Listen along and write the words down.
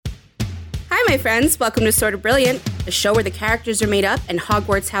my friends. Welcome to Sort of Brilliant, a show where the characters are made up and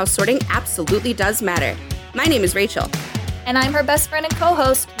Hogwarts house sorting absolutely does matter. My name is Rachel. And I'm her best friend and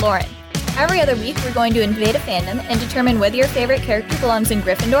co-host, Lauren. Every other week, we're going to invade a fandom and determine whether your favorite character belongs in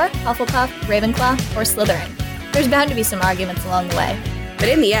Gryffindor, Hufflepuff, Ravenclaw, or Slytherin. There's bound to be some arguments along the way. But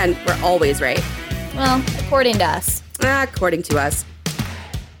in the end, we're always right. Well, according to us. According to us.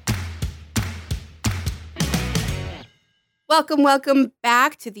 Welcome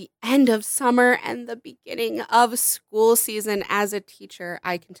back to the end of summer and the beginning of school season. As a teacher,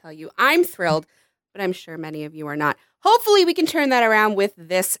 I can tell you I'm thrilled, but I'm sure many of you are not. Hopefully we can turn that around with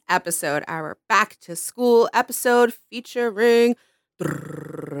this episode, our back to school episode featuring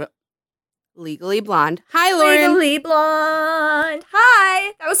Legally Blonde. Hi, Lauren. Legally Blonde.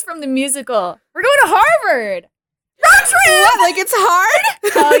 Hi. That was from the musical. We're going to Harvard. Road trip. What? Like it's hard?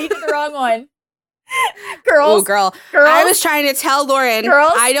 Oh, you did the wrong one. Girls. Oh, girl. Girls. I was trying to tell Lauren.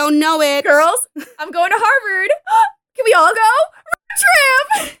 Girls. I don't know it. Girls, I'm going to Harvard. Can we all go?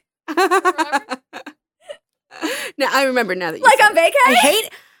 Road trip. No, I remember now that you Like said on vacay?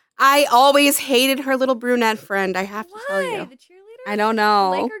 I always hated her little brunette friend, I have to tell you. The cheerleader? I don't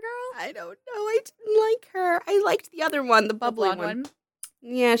know. Like her girl? I don't know. I didn't like her. I liked the other one, the bubbly blonde one.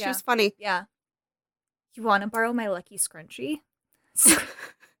 Yeah, she Yeah. was funny. Yeah. You want to borrow my lucky scrunchie?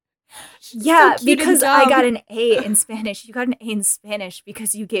 She's Yeah, so cute because and I dumb. got an A in Spanish. You got an A in Spanish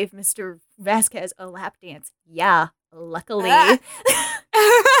because you gave Mr. Vasquez a lap dance. Yeah, luckily.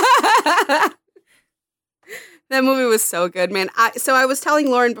 That movie was so good, man. So I was telling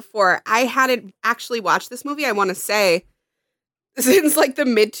Lauren before, I hadn't actually watched this movie, I want to say, since like the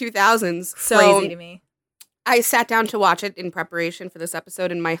mid-2000s. So Crazy to me. I sat down to watch it in preparation for this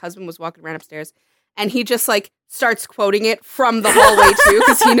episode, and my husband was walking around upstairs, and he just like starts quoting it from the hallway too,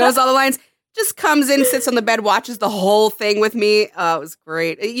 because he knows all the lines. Just comes in, sits on the bed, watches the whole thing with me. Oh, it was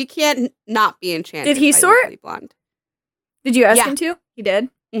great. You can't not be enchanted. Did he by sort? Legally Blonde. Did you ask Yeah. him to? He did?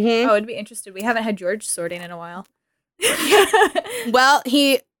 Mm-hmm. Oh, I'd be interested. We haven't had George sorting in a while. Well,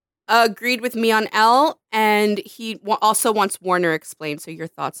 he agreed with me on Elle, and he also wants Warner explained. So your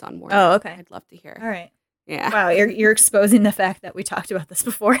thoughts on Warner? Oh, okay. I'd love to hear. All right. Yeah. Wow, you're exposing the fact that we talked about this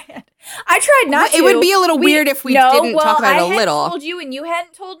beforehand. I tried not to. It would be a little weird if we didn't talk about it a little. I told you and you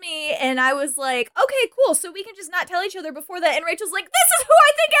hadn't told me, and I was like, okay, cool, so we can just not tell each other before that. And Rachel's like, this is who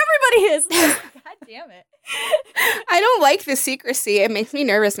I think everybody is. And I was like, God damn it. I don't like the secrecy. It makes me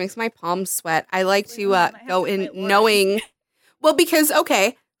nervous, makes my palms sweat. I like Wait, to hold on, I have go to in invite Lauren. knowing. Well, because,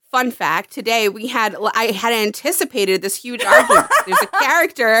 okay, fun fact, today I had anticipated this huge argument. There's a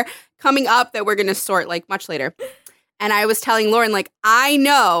character coming up that we're going to sort like much later. And I was telling Lauren, like, I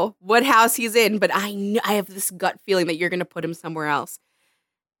know what house he's in, but I have this gut feeling that you're going to put him somewhere else.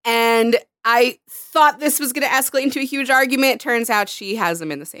 And I thought this was going to escalate into a huge argument. Turns out she has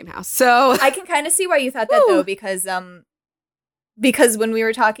him in the same house. So I can kind of see why you thought that, though, because when we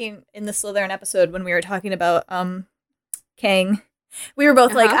were talking in the Slytherin episode, when we were talking about Kang, we were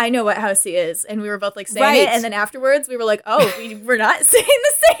both like, I know what house he is. And we were both like saying Right. it. And then afterwards, we were like, oh, we're not saying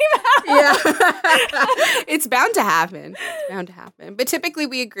the same house. yeah, it's bound to happen. It's bound to happen. But typically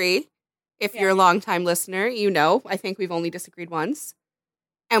we agree. If you're a longtime listener, you know, I think we've only disagreed once.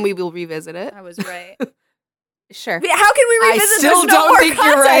 And we will revisit it. I was right. Sure. How can we revisit? still There's no don't more think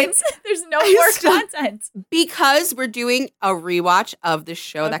content. you're right. There's no more content. Because we're doing a rewatch of the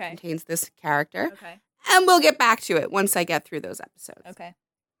show that Okay. contains this character. Okay. And we'll get back to it once I get through those episodes. Okay.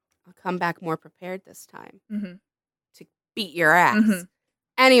 I'll come back more prepared this time Mm-hmm. to beat your ass. Mhm.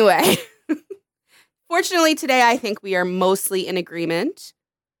 Anyway, fortunately today I think we are mostly in agreement.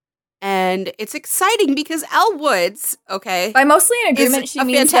 And it's exciting because Elle Woods, okay, By mostly in agreement, Is she a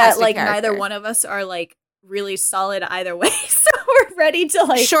means that fantastic like character. neither one of us are like really solid either way. So we're ready to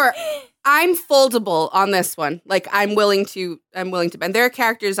like. sure, I'm foldable on this one. Like I'm willing to bend. There are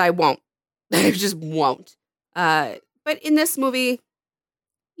characters I won't. I just won't. But in this movie,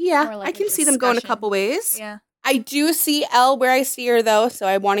 yeah, More like I a can see them going a discussion. couple ways. Yeah. I do see Elle where I see her though, so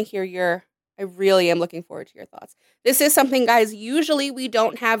I want to hear I really am looking forward to your thoughts. This is something, guys, usually we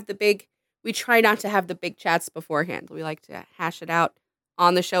don't have we try not to have the big chats beforehand. We like to hash it out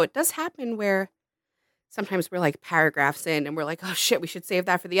on the show. It does happen where sometimes we're like paragraphs in and we're like, oh shit, we should save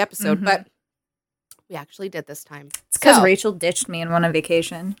that for the episode. Mhm. But we actually did this time. It's because So, Rachel ditched me and went on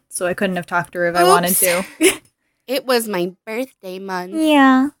vacation, so I couldn't have talked to her if I wanted to. it was my birthday month.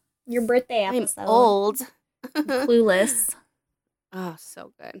 Yeah. Your birthday I'm episode. old. Clueless. Oh,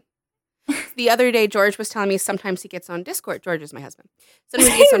 so good. The other day, George was telling me sometimes he gets on Discord. George is my husband.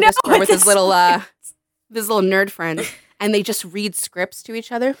 Sometimes he gets I on know Discord with his this little is. nerd friend, and they just read scripts to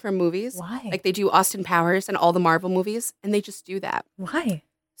each other for movies. Why? Like they do Austin Powers and all the Marvel movies, and they just do that. Why?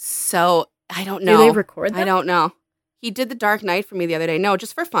 So I don't know. Do they record them? I don't know. He did the Dark Knight for me the other day. No,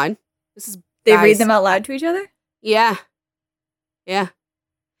 just for fun. This is They guys. read them out loud to each other? Yeah. Yeah.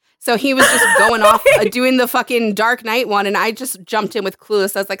 So he was just going off doing the fucking Dark Knight one, and I just jumped in with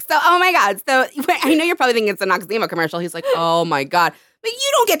Clueless. I was like, oh my God. So I know you're probably thinking it's a Noxzema commercial. He's like, oh my God. But you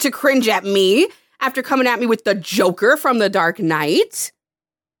don't get to cringe at me after coming at me with the Joker from the Dark Knight,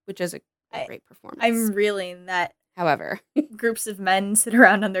 which is a great performance. I'm reeling that However, groups of men sit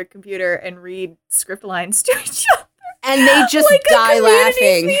around on their computer and read script lines to each other. and they just like die a community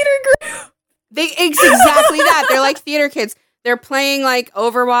laughing. theater group. It's exactly that. They're like theater kids. They're playing like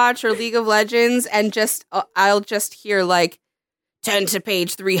Overwatch or League of Legends, and just I'll just hear like 10 to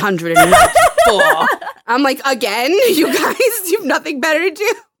page 394. I'm like, again, you guys, you have nothing better to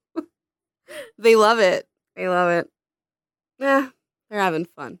do. They love it. They love it. Yeah, they're having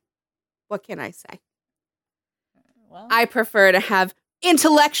fun. What can I say? Well, I prefer to have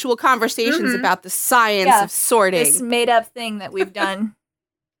intellectual conversations about the science of sorting. this made-up thing that we've done.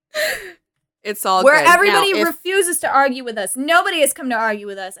 It's all Where good. everybody Now, if- refuses to argue with us. Nobody has come to argue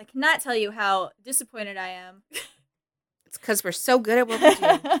with us. I cannot tell you how disappointed I am. It's because we're so good at what we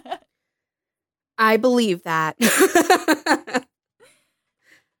do. I believe that.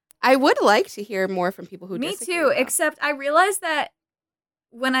 I would like to hear more from people who Me disagree, too, though. except I realize that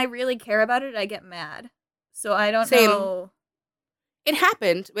when I really care about it, I get mad. So I don't Same. know. It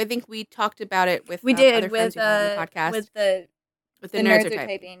happened. I think we talked about it with We other did friends with we've had on the podcast. with the nerds are are typing.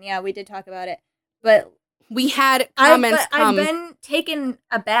 typing. Yeah, we did talk about it. But We had comments I've come. been taken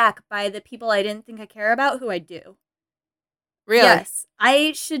aback by the people I didn't think I care about who I do. Really? Yes.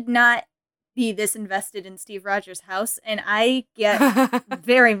 I should not be this invested in Steve Rogers' house, and I get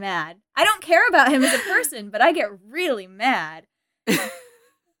very mad. I don't care about him as a person, but I get really mad.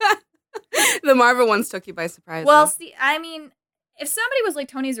 The Marvel ones took you by surprise. Well, huh? see, I mean, if somebody was like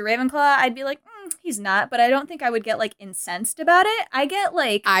Tony's a Ravenclaw, I'd be like, he's not, but I don't think I would get like incensed about it. I get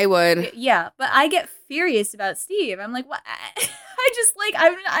like, I would. yeah, but I get furious about Steve. I'm like, what? I just like, I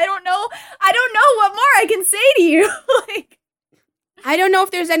don't know what more I can say to you. Like, I don't know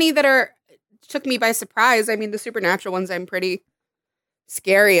if there's any that took me by surprise. I mean, the supernatural ones I'm pretty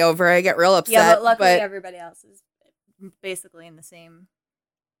scary over. I get real upset. yeah, but luckily everybody else is basically in the same.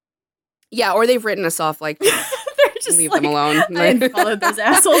 Yeah, or they've written us off like, They're just leave like, them alone. I unfollowed those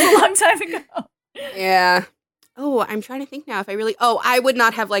assholes a long time ago. Yeah. Oh, I'm trying to think now if I really... Oh, I would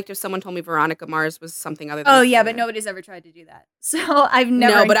not have liked if someone told me Veronica Mars was something other than... Oh, yeah, but nobody's ever tried to do that. So I've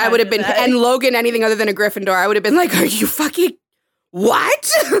never... No, but I would have been... encountered that. And Logan, anything other than a Gryffindor, I would have been like, are you fucking... What?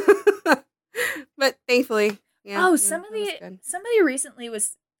 But thankfully... Yeah, Oh, yeah, somebody that was good. recently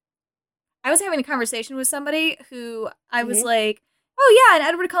was... I was having a conversation with somebody who I was Mhm. like, oh, yeah, and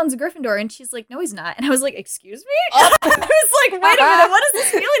Edward Cullen's a Gryffindor. And she's like, no, he's not. And I was like, excuse me? Oh. I was like, wait a minute, what is this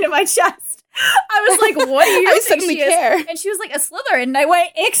feeling in my chest? I was like, what do you I think suddenly she is? care. And she was like, a Slytherin. And I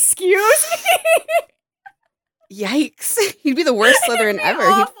went, excuse me? Yikes. He'd be the worst Slytherin be ever.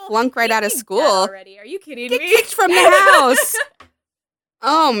 awful. He'd flunk right He'd out of be dead school. already. Are you kidding Get me? kicked from the house.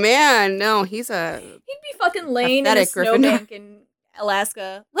 Oh, man. No, he's a... He'd be fucking laying in a Pathetic Gryffindor. snowbank in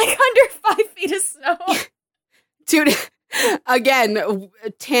Alaska, like under 5 feet of snow. Dude, again,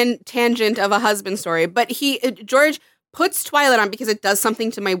 tangent of a husband story, but George puts Twilight on because it does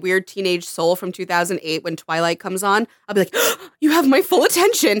something to my weird teenage soul from 2008 when Twilight comes on. I'll be like, you have my full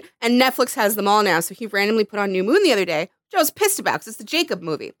attention. And Netflix has them all now. So he randomly put on New Moon the other day, which I was pissed about because it's the Jacob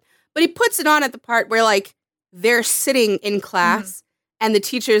movie. But he puts it on at the part where like they're sitting in class and the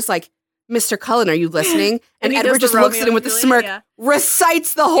teacher's like, Mr. Cullen, are you listening? And he Edward does just the looks at Romeo him with a and smirk, Juliet,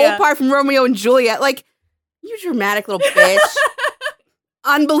 recites the whole Yeah. part from Romeo and Juliet. Like, you dramatic little bitch.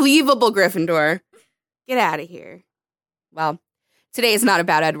 Unbelievable, Gryffindor. Get out of here. Well, today is not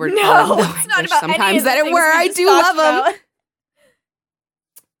about Edward No, Cullen. though it's I not wish about any sometimes of the that it things were. we I just do talked love him. about.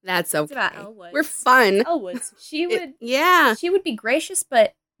 That's okay. about Elwood. We're fun. Elwoods. She would Yeah. she would be gracious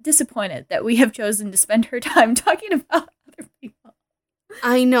but disappointed that we have chosen to spend her time talking about other people.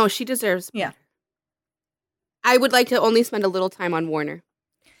 I know. She deserves Yeah. better. I would like to only spend a little time on Warner.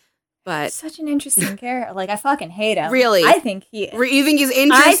 But Such an interesting character. Like, I fucking hate him. Really? I think he you think he's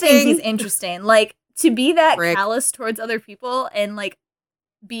interesting? I think he's interesting. Like, to be that Rick. callous towards other people and like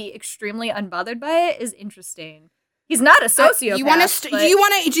be extremely unbothered by it is interesting. He's not a sociopath. Do you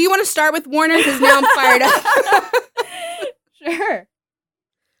want to start with Warner? Because now I'm fired up. Sure.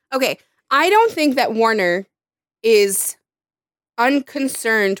 Okay, I don't think that Warner is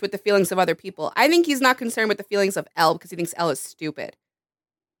unconcerned with the feelings of other people. I think he's not concerned with the feelings of Elle because he thinks Elle is stupid.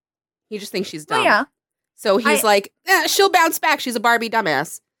 He just thinks she's dumb. Well, yeah. So he's like, she'll bounce back. She's a Barbie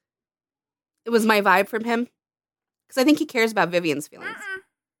dumbass. It was my vibe from him. Because I think he cares about Vivian's feelings.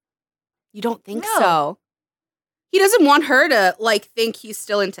 You don't think No. so? He doesn't want her to like think he's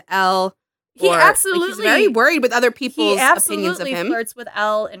still into Elle. He or, absolutely like, he's very worried with other people's he opinions of absolutely him. flirts with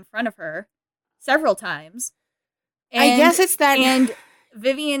Elle in front of her several times. I guess it's that. And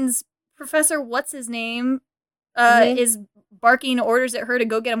Vivian's Professor, what's his name, Mhm. is barking orders at her to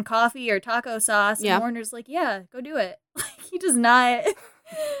go get him coffee or taco sauce. And Yeah. Warner's like, yeah, go do it. Like, he does not.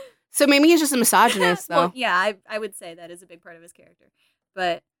 So maybe he's just a misogynist, though. Well, yeah, I would say that is a big part of his character.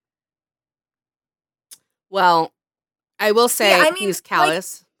 But Well, I will say Yeah, I mean, he's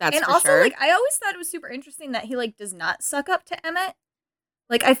callous. That's and for also, sure. like, I always thought it was super interesting that he, like, does not suck up to Emmett.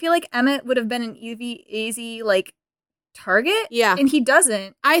 Like, I feel like Emmett would have been an easy, like, target. Yeah. And he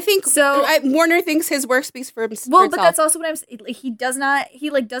doesn't. I think So- Warner thinks his work speaks for himself. Well, but that's also what I'm saying. Like, he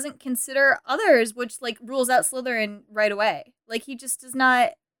doesn't consider others, which, like, rules out Slytherin right away. Like, he just does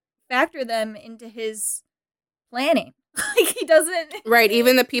not factor them into his planning. Like, he doesn't. right.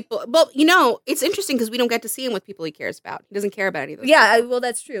 Even the people. Well, it's interesting because we don't get to see him with people he cares about. He doesn't care about any of those. Yeah, people. well,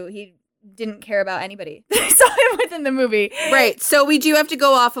 that's true. He didn't care about anybody. I saw him within the movie. Right. So we do have to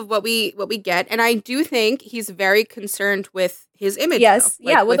go off of what we get, and I do think he's very concerned with his image. Yes, though,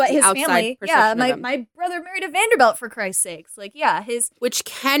 yeah, with with the his outside family. perception Yeah, of him. my brother married a Vanderbilt, for Christ's sakes. Like, yeah, Which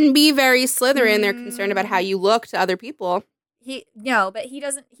can be very Slytherin. They're concerned about how you look to other people. but he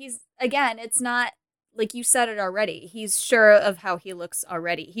doesn't. He's, again, it's not like you said it already. He's sure of how he looks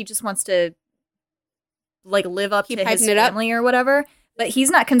already. He just wants to, like, live up Keep to his hyping it up. family or whatever. But he's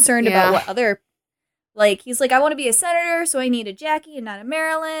not concerned Yeah. about what other. Like, he's like, I want to be a senator, so I need a Jackie and not a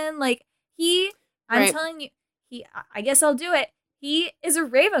Marilyn. Like, I'm Right. telling you, I guess I'll do it. He is a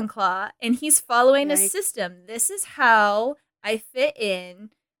Ravenclaw, and he's following a Right. system. This is how I fit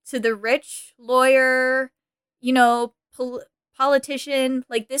in to the rich lawyer, politician.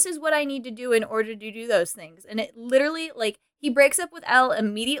 Like, this is what I need to do in order to do those things. And it literally, like, he breaks up with Elle,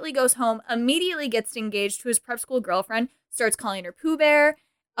 immediately goes home, immediately gets engaged to his prep school girlfriend, starts calling her Pooh Bear,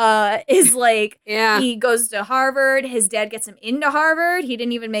 is like, Yeah. he goes to Harvard. His dad gets him into Harvard. He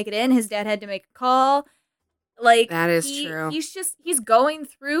didn't even make it in. His dad had to make a call. Like, That is true. He's going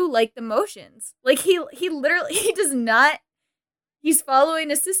through, like, the motions. Like, he literally, he does not, he's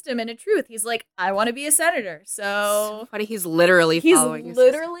following a system and a truth. He's like, I want to be a senator. So funny. He's literally He's following his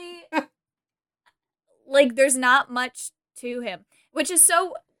system. literally, like, there's not much to him, which is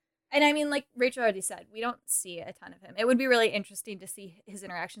so, and I mean, like Rachel already said, we don't see a ton of him. It would be really interesting to see his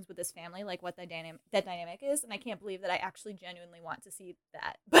interactions with his family, like what that dynamic is, and I can't believe that I actually genuinely want to see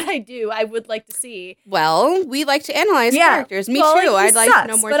that, but I do. I would like to see. Well, we like to analyze characters. Me well, too. like, he I'd like to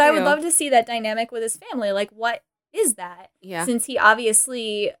know sucks, more but too. I would love to see that dynamic with his family. Like, what is that? Yeah. Since he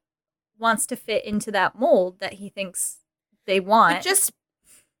obviously wants to fit into that mold that he thinks they want.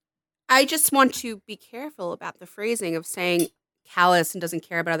 I just want to be careful about the phrasing of saying callous and doesn't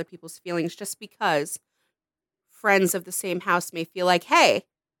care about other people's feelings, just because friends of the same house may feel like, hey,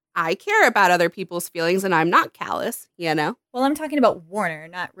 I care about other people's feelings and I'm not callous, Well, I'm talking about Warner,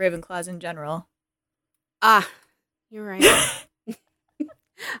 not Ravenclaws in general. Ah, you're right.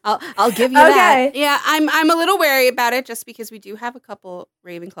 I'll give you that. Yeah, I'm a little wary about it just because we do have a couple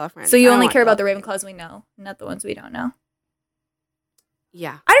Ravenclaw friends. So you I don't only want care about the all- Ravenclaws we know, not the ones we don't know.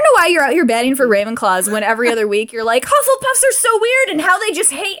 Yeah. I don't know why you're out here batting for Ravenclaws when every other week you're like, Hufflepuffs are so weird and how they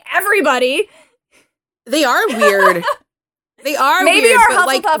just hate everybody. They are weird. They are Maybe weird, our but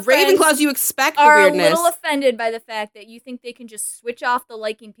like Hufflepuff friends Ravenclaws, you expect the Are a weirdness. little offended by the fact that you think they can just switch off the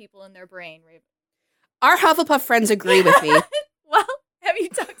liking people in their brain. Our Hufflepuff friends agree with me. Well, have you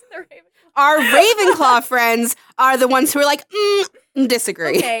talked to the Ravenclaw? Our Ravenclaw friends are the ones who are like,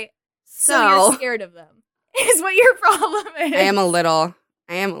 disagree. Okay, so you're scared of them. Is what your problem is. I am a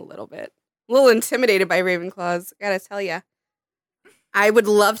little bit. A little intimidated by Ravenclaws, gotta tell you. I would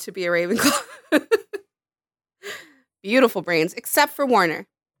love to be a Ravenclaw. Beautiful brains, except for Warner,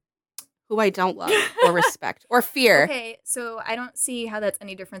 who I don't love or respect or fear. Okay, so I don't see how that's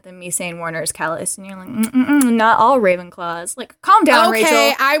any different than me saying Warner is callous, and you're like, not all Ravenclaws. Like, calm down, Okay,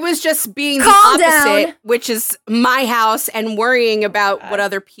 Rachel. I was just being Calm the opposite, down. which is my house and worrying about what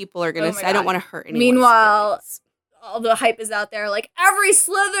other people are going Oh to my say. I don't God. want to hurt anyone. Meanwhile, all the hype is out there, like, every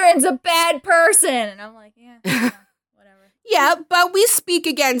Slytherin's a bad person, and I'm like, yeah, whatever. Yeah, but we speak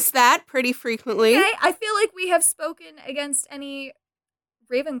against that pretty frequently. Okay, I feel like we have spoken against any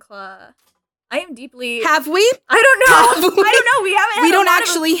Ravenclaw. I am deeply. Have we? I don't know. Have we? I don't know. We haven't. We had a don't lot of-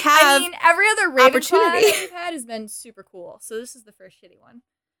 actually have I mean, every other Ravenclaw opportunity. that we've had has been super cool. So this is the first shitty one.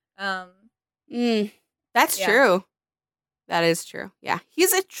 That's Yeah. true. That is true. Yeah,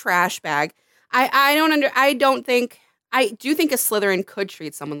 he's a trash bag. I do think a Slytherin could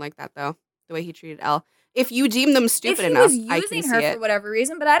treat someone like that though, the way he treated Elle. if you deem them stupid if he enough, was I can using see her it. for whatever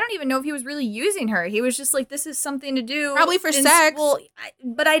reason, but I don't even know if he was really using her. He was just like, this is something to do. Probably for sex.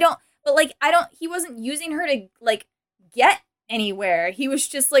 He wasn't using her to, like, get anywhere. He was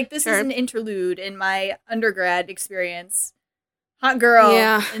just like, this is an interlude in my undergrad experience. Hot girl.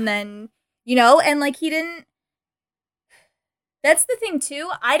 Yeah. And then, you know, and like he didn't. That's the thing too.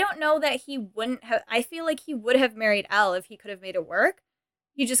 I don't know that he wouldn't have. I feel like he would have married Elle if he could have made it work.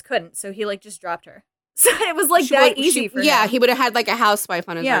 He just couldn't. So he like just dropped her. So it was like easy for him. Yeah, he would have had like a housewife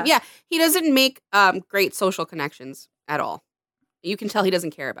on his Yeah. own. Yeah, he doesn't make great social connections at all. You can tell he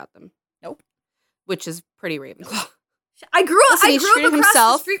doesn't care about them. Nope. Which is pretty Ravenclaw. I grew up across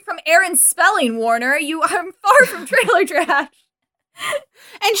himself. the street from Aaron Spelling, Warner. I'm far from trailer trash.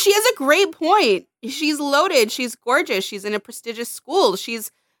 And she has a great point. She's loaded. She's gorgeous. She's in a prestigious school.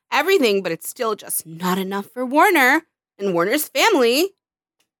 She's everything, but it's still just not enough for Warner and Warner's family.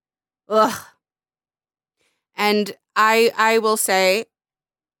 Ugh. And I will say,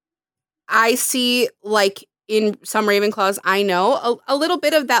 I see, like, in some Ravenclaws I know, a little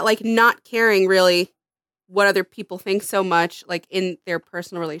bit of that, like, not caring really what other people think so much, like, in their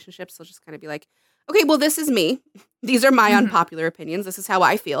personal relationships. They'll just kind of be like, okay, well, this is me. These are my unpopular opinions. This is how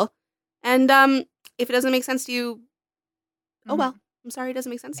I feel. And if it doesn't make sense to you, oh, well, I'm sorry it doesn't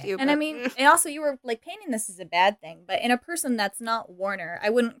make sense to you. And but, I mean, and also you were like painting this as a bad thing, but in a person that's not Warner, I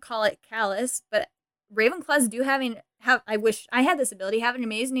wouldn't call it callous, but Ravenclaws do I wish I had this ability, have an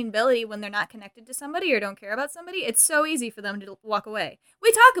amazing ability when they're not connected to somebody or don't care about somebody. It's so easy for them to walk away.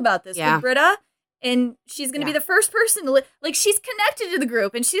 We talk about this with Britta, and she's going to be the first person to, like, she's connected to the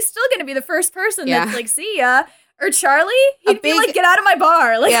group, and she's still going to be the first person that's like, see ya. Or Charlie, he'd be like, get out of my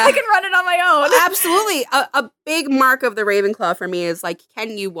bar. Like, I can run it on my own. Absolutely. A big mark of the Ravenclaw for me is, like,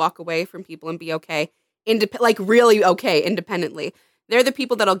 can you walk away from people and be okay? Really okay independently. They're the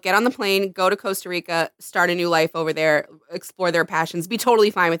people that'll get on the plane, go to Costa Rica, start a new life over there, explore their passions, be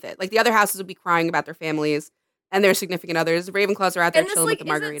totally fine with it. Like, the other houses would be crying about their families and their significant others. Ravenclaws are out there chilling with the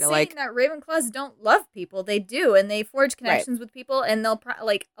margarita. Like, that Ravenclaws don't love people. They do, and they forge connections with people, and they'll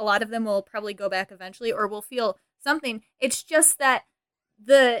a lot of them will probably go back eventually, or will feel something. It's just that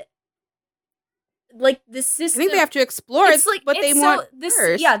the system. I think they have to explore what they want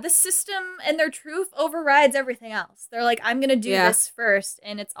first. Yeah, the system and their truth overrides everything else. They're like, I'm gonna do this first,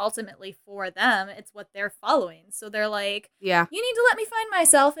 and it's ultimately for them. It's what they're following. So they're like, you need to let me find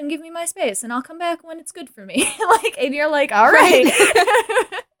myself and give me my space, and I'll come back when it's good for me. And you're like, all right.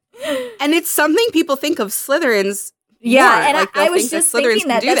 And it's something people think of Slytherins. Yeah, and I was just thinking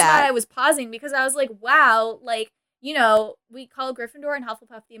that. That's why I was pausing, because I was like, wow, like, you know, we call Gryffindor and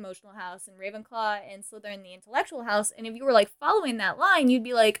Hufflepuff the emotional house, and Ravenclaw and Slytherin the intellectual house. And if you were, like, following that line, you'd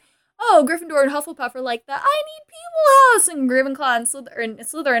be like, oh, Gryffindor and Hufflepuff are like the I need people house, and Ravenclaw and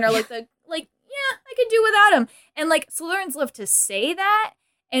Slytherin are like the, like, yeah, I could do without him. And, like, Slytherins love to say that,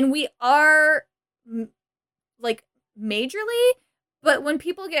 and we are, like, majorly, but when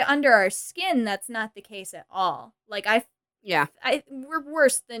people get under our skin, that's not the case at all. Like, we're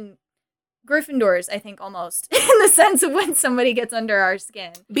worse than Gryffindors, I think, almost, in the sense of when somebody gets under our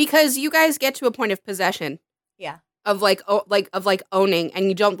skin. Because you guys get to a point of possession. Yeah. Of owning, and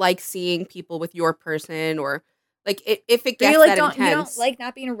you don't like seeing people with your person, or like if it gets that intense. You don't like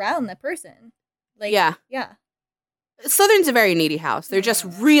not being around that person. Like, yeah. Slytherin's a very needy house. They're just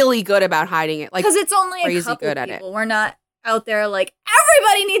really good about hiding it. Like, because it's only a couple good people. At it. We're not out there like,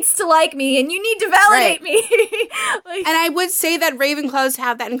 everybody needs to like me and you need to validate me. And I would say that Ravenclaws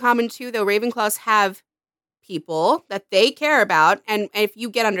have that in common too, though. Ravenclaws have people that they care about, and if you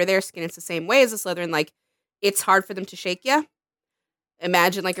get under their skin, it's the same way as a Slytherin. Like, it's hard for them to shake you.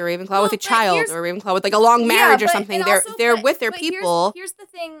 Imagine like a Ravenclaw with a child, or a Ravenclaw with like a long marriage or something. They're with their people. Here's the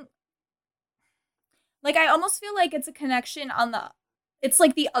thing. Like, I almost feel like it's a connection it's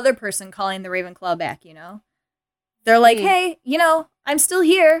like the other person calling the Ravenclaw back, you know? They're like, hey, you know, I'm still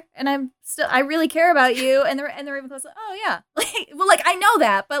here, and I really care about you. And the Ravenclaw's like, oh, yeah. Like, I know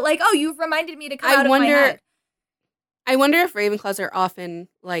that, but like, oh, you've reminded me to come out of my head. I wonder if Ravenclaws are often,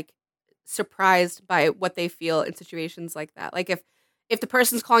 like, surprised by what they feel in situations like that. Like, if the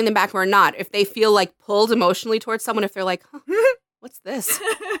person's calling them back or not, if they feel, like, pulled emotionally towards someone, if they're like, huh, what's this?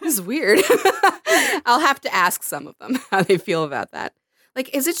 This is weird. I'll have to ask some of them how they feel about that.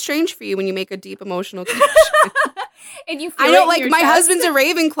 Like, is it strange for you when you make a deep emotional connection? And you feel I know, like, my husband's a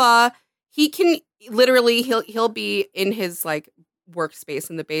Ravenclaw. He can literally, he'll be in his, like, workspace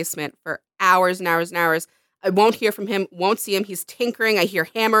in the basement for hours and hours and hours. I won't hear from him, won't see him. He's tinkering. I hear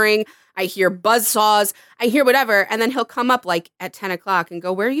hammering. I hear buzzsaws. I hear whatever. And then he'll come up, like, at 10 o'clock and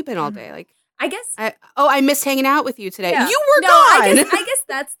go, where have you been all day? Like, I guess. I missed hanging out with you today. Yeah. You were gone. I guess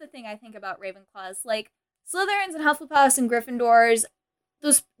that's the thing I think about Ravenclaws. Like, Slytherins and Hufflepuffs and Gryffindors,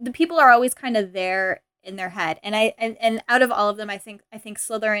 the people are always kind of there in their head. And out of all of them, I think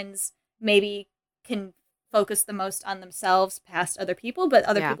Slytherins maybe can focus the most on themselves past other people, but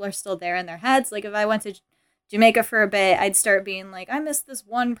other people are still there in their heads. Like if I went to Jamaica for a bit, I'd start being like, I miss this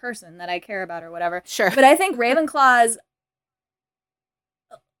one person that I care about or whatever. Sure. But I think Ravenclaws,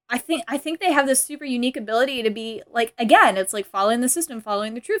 I think they have this super unique ability to be like, again, it's like following the system,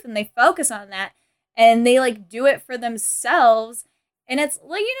 following the truth, and they focus on that, and they like do it for themselves. And it's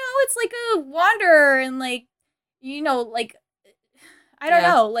like, it's like a wanderer and like, like, I don't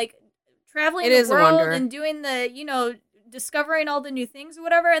know, like traveling the world and doing the, discovering all the new things or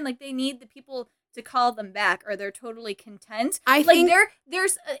whatever. And like, they need the people to call them back, or they're totally content. I think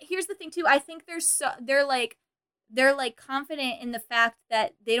there's here's the thing too. I think they're like confident in the fact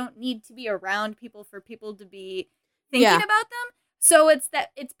that they don't need to be around people for people to be thinking about them. So it's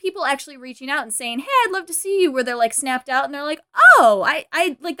people actually reaching out and saying, "Hey, I'd love to see you," where they're like snapped out and they're like, "Oh,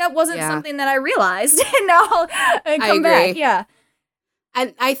 I like that wasn't something that I realized." And now I come back. Yeah.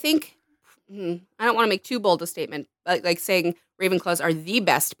 And I think I don't want to make too bold a statement, like saying Ravenclaws are the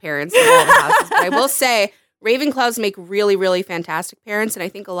best parents of all the houses. But I will say Ravenclaws make really, really fantastic parents, and I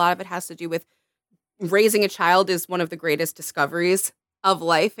think a lot of it has to do with raising a child is one of the greatest discoveries of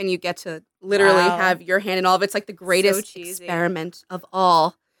life, and you get to literally have your hand in all of it. It's like the greatest experiment of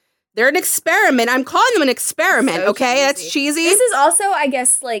all. They're an experiment. I'm calling them an experiment, okay? Cheesy. That's cheesy. This is also, I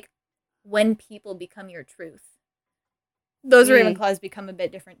guess, like when people become your truth. Those Ravenclaws become a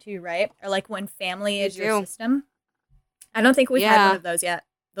bit different too, right? Or like when family is your system. I don't think we've had one of those yet.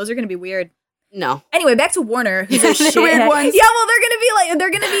 Those are going to be weird. No. Anyway, back to Warner, who's a shit weird ones. Yeah, well, they're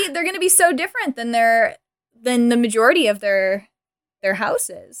gonna be so different than the majority of their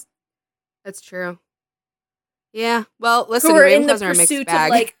houses. That's true. Yeah. Well, listen, who are in the are a mixed pursuit bag. of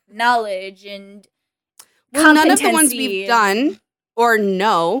like knowledge and none of the ones we've done or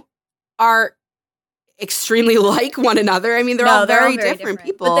know are extremely like one another. I mean, they're all very different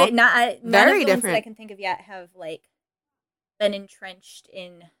people. But none of the different ones that I can think of yet have like been entrenched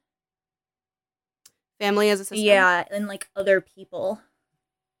in family as a system. Yeah, and like other people.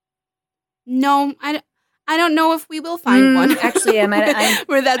 No, I don't know if we will find one. Actually, I might have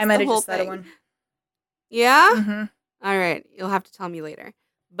just thought of one. Yeah? Mm-hmm. All right. You'll have to tell me later.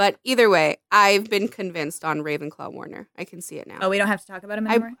 But either way, I've been convinced on Ravenclaw Warner. I can see it now. Oh, we don't have to talk about him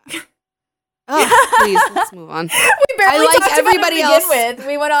anymore? Please, let's move on. We barely talked about him to begin with.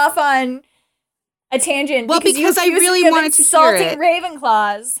 We went off on a tangent. Well, because I really wanted to hear it.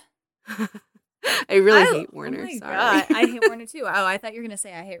 Ravenclaws. I really hate Warner. Oh my sorry. God. I hate Warner too. Oh, I thought you were gonna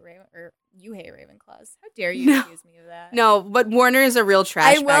say I hate or you hate Ravenclaws. How dare you accuse me of that? No, but Warner is a real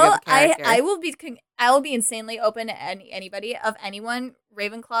trash bag of a character. I will be insanely open to anybody of anyone.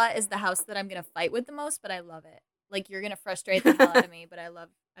 Ravenclaw is the house that I'm gonna fight with the most, but I love it. Like you're gonna frustrate the hell out of me, but I love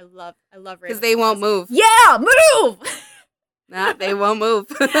Ravenclaw. Because they won't move. Yeah, move. Nah, they won't move.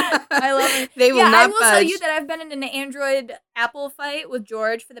 I love it. They will not I will budge. tell you that I've been in an Android Apple fight with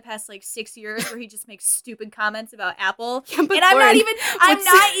George for the past like 6 years, where he just makes stupid comments about Apple, Yeah, but and I'm Lauren,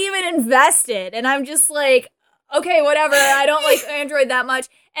 not even invested, and I'm just like, okay, whatever. I don't like Android that much,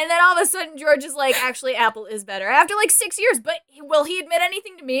 and then all of a sudden George is like, actually, Apple is better after like 6 years. But will he admit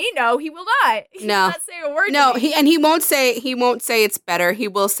anything to me? No, he will not. He will not say a word. No, to me. he won't say it's better. He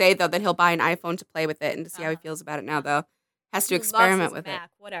will say though that he'll buy an iPhone to play with it and to see how he feels about it now though. Has to experiment with Mac, it.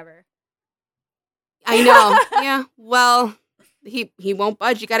 Whatever. I know. Yeah. Well, he won't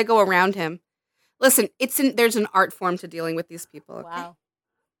budge. You got to go around him. Listen, there's an art form to dealing with these people. Okay? Wow.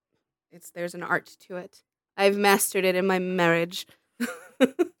 There's an art to it. I've mastered it in my marriage.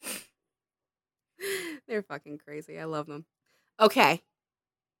 They're fucking crazy. I love them. Okay.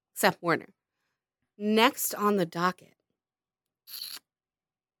 Except Warner. Next on the docket.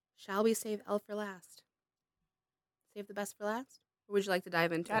 Shall we save Elle for last? Save the best for last? Or would you like to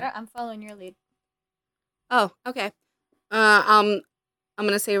dive into it? I'm following your lead. Oh, okay. I'm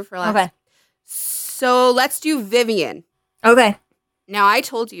going to save her for last. Okay. So let's do Vivian. Okay. Now, I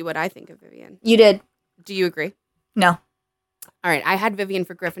told you what I think of Vivian. You did. Do you agree? No. All right. I had Vivian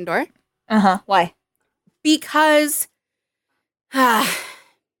for Gryffindor. Uh-huh. Why? Because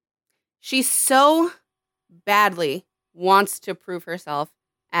she so badly wants to prove herself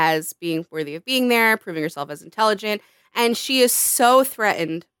as being worthy of being there, proving herself as intelligent. And she is so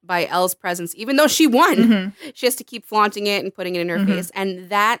threatened by Elle's presence, even though she won. Mm-hmm. She has to keep flaunting it and putting it in her face. And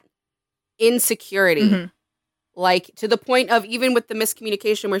that insecurity, like to the point of even with the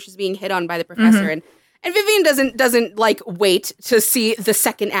miscommunication where she's being hit on by the professor. And Vivian doesn't like wait to see the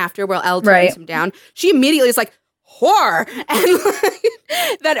second after where Elle turns him down. She immediately is like, whore.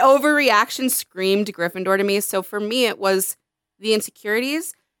 And that overreaction screamed Gryffindor to me. So for me, it was the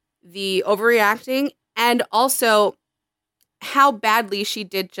insecurities, the overreacting, and also how badly she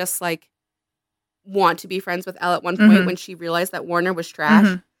did just like want to be friends with Elle at one point when she realized that Warner was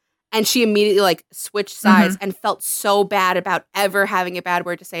trash. And she immediately like switched sides and felt so bad about ever having a bad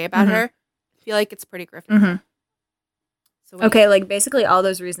word to say about her. I feel like it's pretty Gryffindor. So okay, like basically all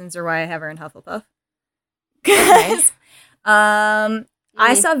those reasons are why I have her in Hufflepuff. Because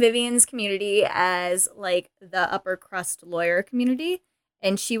I saw Vivian's community as like the upper crust lawyer community,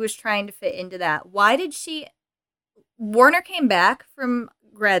 and she was trying to fit into that. Why did she? Warner came back from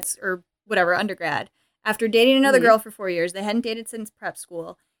undergrad, after dating another girl for 4 years. They hadn't dated since prep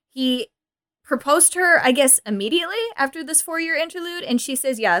school. He proposed to her, I guess, immediately after this 4-year interlude, and she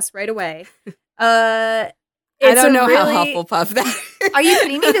says yes right away. I don't know how Hufflepuff that. Are you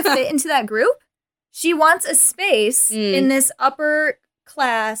kidding me? To fit into that group? She wants a space in this upper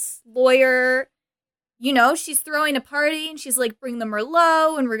class lawyer. You know, she's throwing a party and she's like, bring the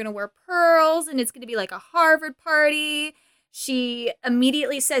Merlot and we're going to wear pearls and it's going to be like a Harvard party. She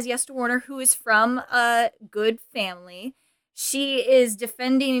immediately says yes to Warner, who is from a good family. She is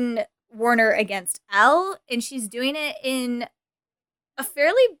defending Warner against Elle, and she's doing it in a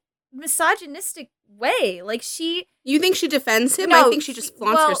fairly misogynistic way. Like You think she defends him? No, I think she just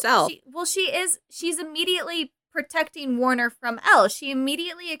flaunts herself. She's immediately protecting Warner from Elle. She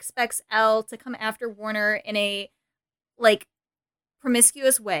immediately expects Elle to come after Warner in a, like,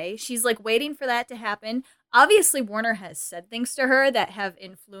 promiscuous way. She's, like, waiting for that to happen. Obviously, Warner has said things to her that have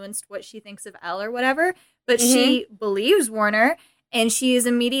influenced what she thinks of Elle or whatever, but she believes Warner, and she is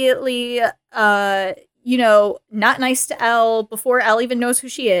immediately, not nice to Elle before Elle even knows who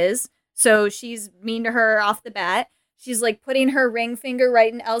she is. So she's mean to her off the bat. She's, like, putting her ring finger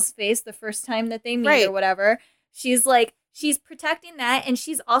right in Elle's face the first time that they meet or whatever. She's, like, she's protecting that, and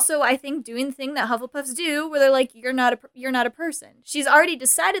she's also, I think, doing the thing that Hufflepuffs do, where they're like, you're not a person. She's already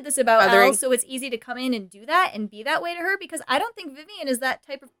decided this about Elle, so it's easy to come in and do that and be that way to her, because I don't think Vivian is that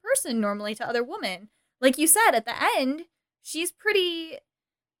type of person normally to other women. Like you said, at the end, she's pretty,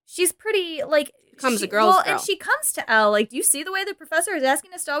 like... Becomes a girl's girl. And she comes to Elle. Like, do you see the way the professor is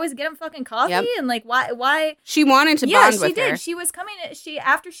asking us to always get him fucking coffee? Yep. And, like, why? She wanted to bond with her. Yeah, she did. She was coming...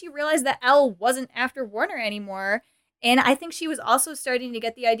 After she realized that Elle wasn't after Warner anymore... And I think she was also starting to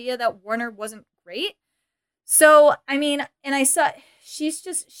get the idea that Warner wasn't great. So, I mean, and I saw she's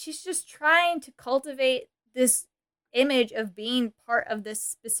just trying to cultivate this image of being part of this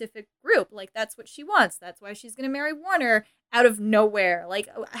specific group. Like, that's what she wants. That's why she's going to marry Warner out of nowhere. Like,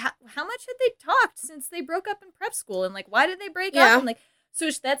 how much had they talked since they broke up in prep school? And, like, why did they break up? And, like, so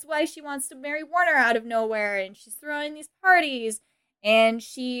that's why she wants to marry Warner out of nowhere. And she's throwing these parties. And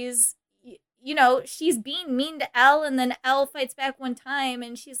she's... she's being mean to Elle, and then Elle fights back one time,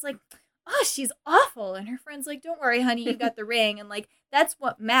 and she's like, oh, she's awful. And her friend's like, don't worry, honey, you got the ring. And, like, that's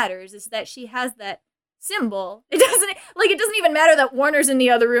what matters, is that she has that symbol. It doesn't even matter that Warner's in the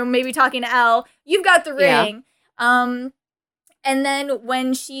other room, maybe talking to Elle. You've got the ring. And then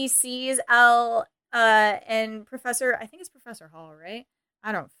when she sees Elle and I think it's Professor Hall, right?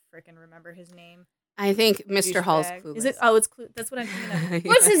 I don't freaking remember his name. I think Mr. Hall's Clueless. Is it? Oh, it's Clueless. That's what I'm thinking of.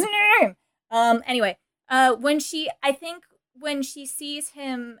 What's his name? Anyway, when she sees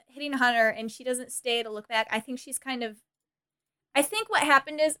him hitting Hunter and she doesn't stay to look back, I think what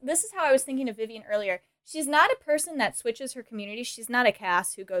happened is, this is how I was thinking of Vivian earlier. She's not a person that switches her community. She's not a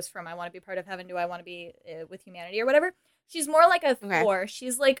Cass who goes from, I want to be part of heaven to I want to be with humanity or whatever. She's more like a Thor.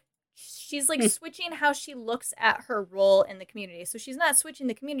 She's like switching how she looks at her role in the community. So she's not switching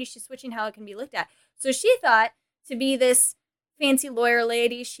the community. She's switching how it can be looked at. So she thought, to be this fancy lawyer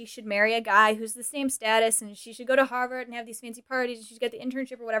lady, she should marry a guy who's the same status, and she should go to Harvard and have these fancy parties, and she should get the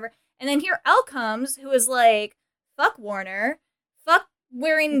internship or whatever. And then here Elle comes, who is like, fuck Warner, fuck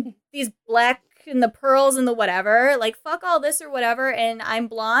wearing these black and the pearls and the whatever, like, fuck all this or whatever, and I'm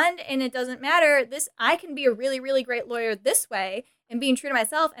blonde and it doesn't matter. I can be a really, really great lawyer this way and being true to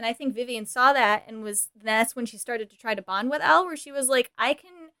myself. And I think Vivian saw that, and that's when she started to try to bond with Elle, where she was like, I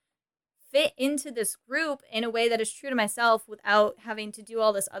can fit into this group in a way that is true to myself without having to do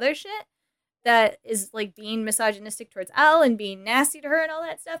all this other shit that is, like, being misogynistic towards Elle and being nasty to her and all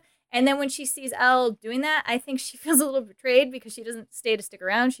that stuff. And then when she sees Elle doing that, I think she feels a little betrayed because she doesn't stay to stick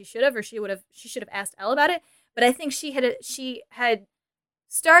around. She should have, or she should have asked Elle about it. But I think she had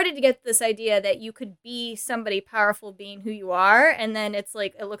started to get this idea that you could be somebody powerful being who you are, and then it's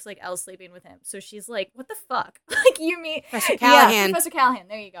like, it looks like Elle's sleeping with him. So she's like, what the fuck? Like, you mean Professor Callahan. Yeah, Professor Callahan,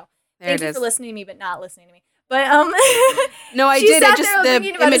 there you go. Thank you for listening to me, but not listening to me. But no, I did.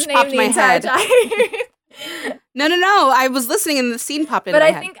 The image popped in my head. No. I was listening and the scene popped in But my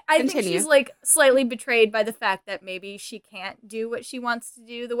I head. think Continue. she's like slightly betrayed by the fact that maybe she can't do what she wants to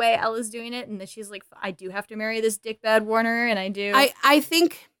do the way Ella's doing it, and that she's like, I do have to marry this dickbad Warner, and I do. I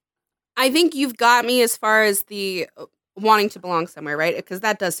think you've got me as far as the wanting to belong somewhere, right? Because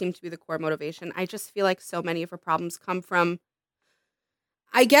that does seem to be the core motivation. I just feel like so many of her problems come from,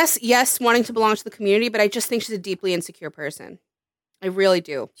 I guess, yes, wanting to belong to the community, but I just think she's a deeply insecure person. I really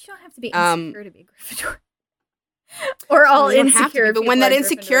do. You don't have to be insecure to be a Gryffindor. Or all You don't have to insecure be, but when that people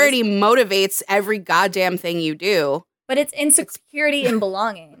are insecurity Gryffindors. motivates every goddamn thing you do, But it's insecurity in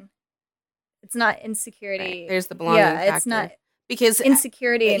belonging. It's not insecurity. right, there's the belonging factor. It's not because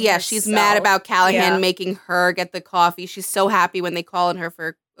insecurity in she's herself. mad about Callahan Yeah. making her get the coffee. She's so happy when they call on her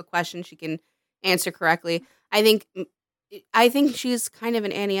for a question she can answer correctly. I think she's kind of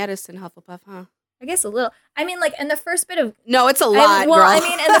an Annie Edison Hufflepuff, huh? I guess a little. I mean, like, in the first bit of... No, it's a lot, girl. I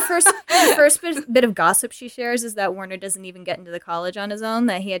mean, in the first bit of gossip she shares is that Warner doesn't even get into the college on his own,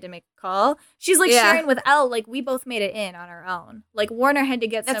 that he had to make a call. She's, like, sharing with Elle, like, we both made it in on our own. Like, Warner had to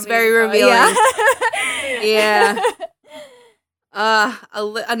get That's somebody very to call. revealing. Yeah.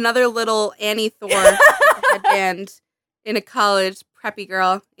 Another little Annie Thor headband in a college preppy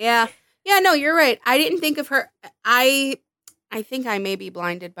girl. Yeah. Yeah, no, you're right. I didn't think of her. I think I may be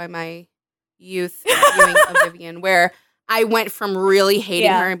blinded by my youth viewing of Vivian, where I went from really hating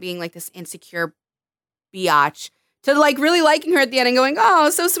her and being like this insecure biatch to like really liking her at the end and going,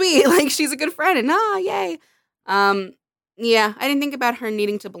 oh, so sweet. Like she's a good friend and yay. Yeah, I didn't think about her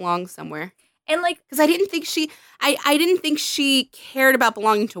needing to belong somewhere. And like, because I didn't think she cared about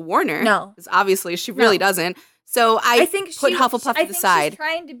belonging to Warner. No. Because obviously she really doesn't. So I think put Hufflepuff to the side. She's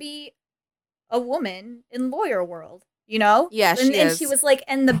trying to be a woman in lawyer world, you know? Yeah, she is. And she was like,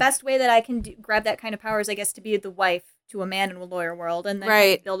 and the best way that I can grab that kind of power is, I guess, to be the wife to a man in a lawyer world, and then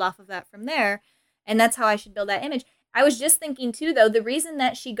kind of build off of that from there. And that's how I should build that image. I was just thinking, too, though, the reason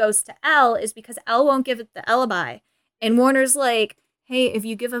that she goes to Elle is because Elle won't give it the alibi. And Warner's like, hey, if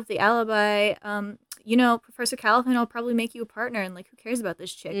you give up the alibi, you know, Professor Callahan will probably make you a partner, and, like, who cares about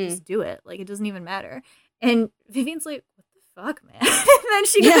this chick? Just do it. Like, it doesn't even matter. And Vivian's like, what the fuck, man?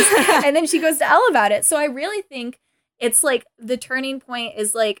 and then she goes to Elle about it. So I really think it's, like, the turning point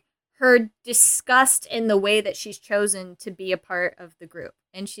is, like, her disgust in the way that she's chosen to be a part of the group.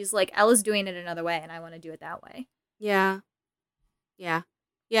 And she's like, Ella's doing it another way, and I want to do it that way. Yeah.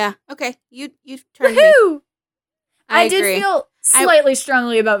 Okay, you turned me. I did feel slightly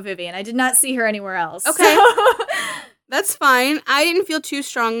strongly about Vivian. I did not see her anywhere else. Okay. So. That's fine. I didn't feel too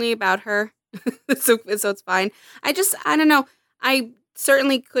strongly about her. so it's fine. I don't know. I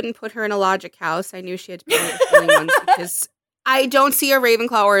certainly couldn't put her in a logic house. I knew she had to be one of the feeling ones because I don't see a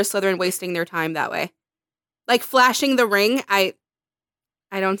Ravenclaw or a Slytherin wasting their time that way. Like flashing the ring, I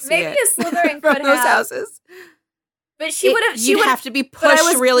don't see Maybe it. a Slytherin from could those have. houses. But she would have. You'd have to be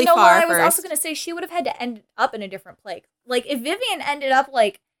pushed really far. I was also going to say she would have had to end up in a different place. Like if Vivian ended up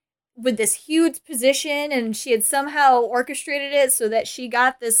like with this huge position, and she had somehow orchestrated it so that she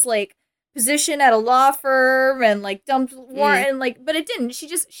got this like position at a law firm and like dumped Warren, and like, but it didn't. She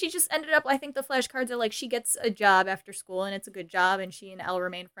just ended up. I think the flashcards are like she gets a job after school, and it's a good job, and she and Elle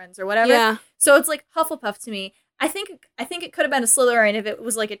remain friends or whatever. Yeah. So it's like Hufflepuff to me. I think it could have been a Slytherin if it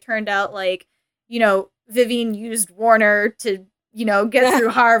was like it turned out like, you know, Vivian used Warner to, you know, get through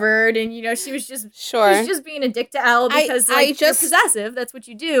Harvard, and you know she was just being a dick to Elle because you're possessive. That's what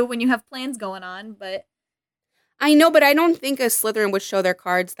you do when you have plans going on. But I know, but I don't think a Slytherin would show their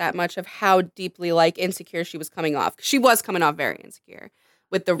cards that much of how deeply like insecure she was coming off. She was coming off very insecure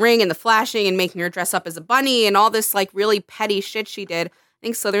with the ring and the flashing and making her dress up as a bunny and all this like really petty shit she did. I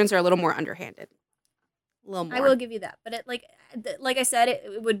think Slytherins are a little more underhanded. A little more. I will give you that, but it like I said,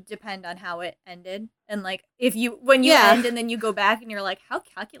 it would depend on how it ended, and like when you end and then you go back and you're like, how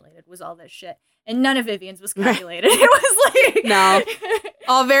calculated was all this shit? And none of Vivian's was calculated. It was like no,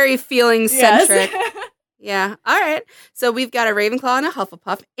 all very feeling centric. Yeah. All right. So we've got a Ravenclaw and a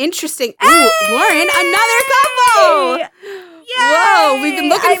Hufflepuff. Interesting. Ooh, Lauren, another couple. Yay! Whoa, we've been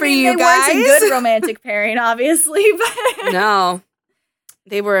looking for you guys. They weren't a good romantic pairing, obviously, but no.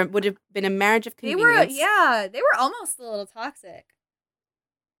 They would have been a marriage of convenience. They were almost a little toxic.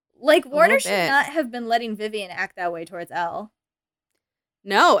 Like, Warner should not have been letting Vivian act that way towards Elle.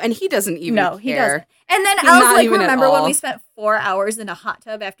 No, and he doesn't even care. He doesn't. And then Elle's like, remember when we spent 4 hours in a hot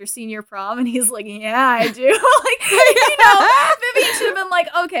tub after senior prom? And he's like, yeah, I do. Like, you know, Vivian should have been like,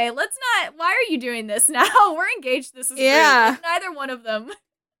 okay, let's not, why are you doing this now? We're engaged. This is great. Like, neither one of them.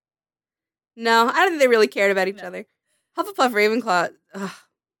 No, I don't think they really cared about each other. Hufflepuff, Ravenclaw,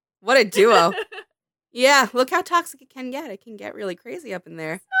 what a duo. Yeah, look how toxic it can get. It can get really crazy up in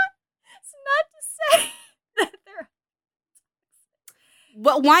there. It's not to say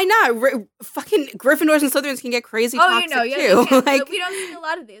Well, why not? Fucking Gryffindors and Slytherins can get crazy toxic yeah, too. but we don't see a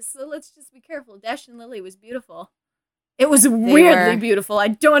lot of these, so let's just be careful. Dash and Lily was beautiful. It was weirdly beautiful. I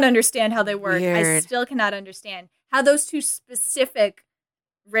don't understand how they work. I still cannot understand how those two specific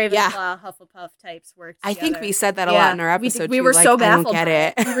Ravenclaw, Hufflepuff types work together. I think we said that a lot in our episode. We were so baffled. I don't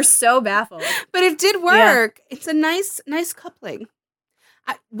get it. We were so baffled. But it did work. Yeah. It's a nice coupling.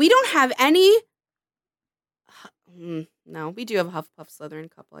 We don't have any. No, we do have a Hufflepuff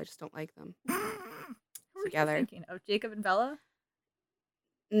Slytherin couple. I just don't like them together. Were you thinking of Jacob and Bella?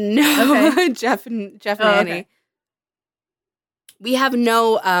 No, okay. Jeff and Annie. Okay. We have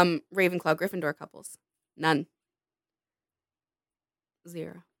no Ravenclaw Gryffindor couples. None.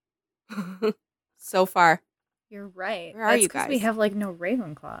 0. So far. You're right. Where are you guys? We have like no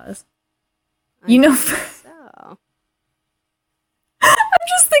Ravenclaws. So. I'm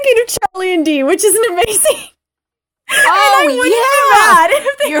just thinking of Charlie and Dee, which is an amazing. Oh, yeah.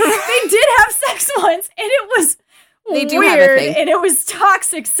 They did have sex once, and it was they do weird, have a thing. And it was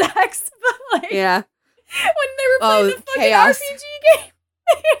toxic sex. But like, yeah. When they were playing the fucking chaos. RPG game,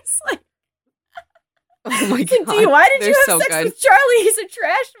 it's like, oh my god, Dee, why did you have sex good. with Charlie? He's a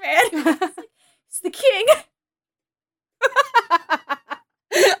trash man. He's the king.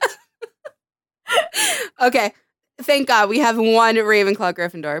 Okay. Thank God we have one Ravenclaw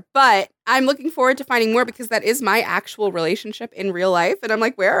Gryffindor, but I'm looking forward to finding more because that is my actual relationship in real life. And I'm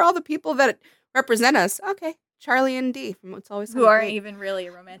like, where are all the people that represent us? Okay, Charlie and Dee from It's Always Sunny. Who aren't even really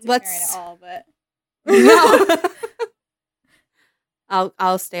a romantic parent at all, but no.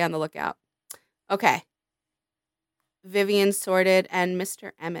 I'll stay on the lookout. Okay, Vivian Sorted and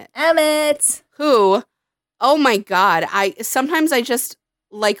Mr. Emmett. Who? Oh my God! Sometimes I just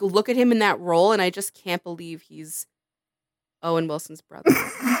like look at him in that role and I just can't believe he's Owen Wilson's brother.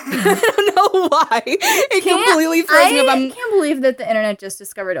 I don't know why. It completely throws me up. I can't believe that the internet just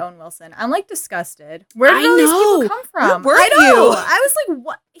discovered Owen Wilson. I'm like disgusted. Where did all these people come from? Where were you? I was like,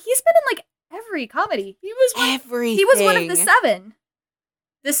 what? He's been in like every comedy. He was one of the 7.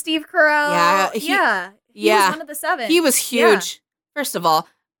 The Steve Carell. He was one of the 7. He was huge. Yeah. First of all,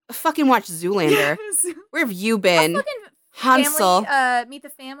 fucking watch Zoolander. Where have you been? Hansel. Meet the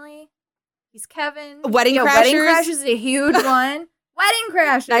Family. He's Kevin. Wedding Crashers. Wedding Crashers is a huge one. Wedding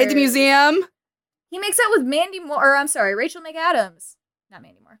Crashers. Night at the Museum. He makes out with Rachel McAdams. Not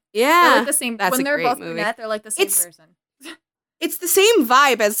Mandy Moore. Yeah. They're like the same. When they're both brunette, they're like the same person. It's the same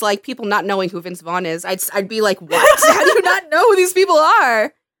vibe as like people not knowing who Vince Vaughn is. I'd be like, what? How do you not know who these people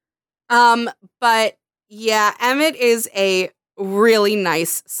are? But yeah, Emmett is a really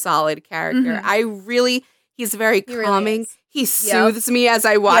nice, solid character. Mm-hmm. He's very calming. He soothes me as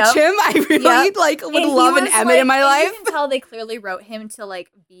I watch him. I really would love an Emmett in my life. You can tell they clearly wrote him to like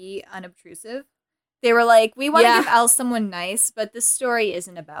be unobtrusive. They were like, we want to give Elle someone nice, but this story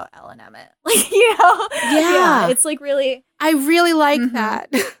isn't about Elle and Emmett. Like, yeah, it's like really. I really like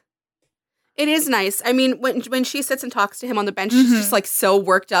that. It is nice. I mean, when she sits and talks to him on the bench, she's just like so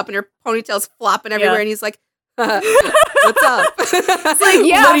worked up, and her ponytail's flopping everywhere, and he's like, what's up? It's like,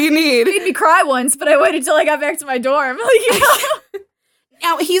 what do you need? He made me cry once, but I waited till I got back to my dorm. Like,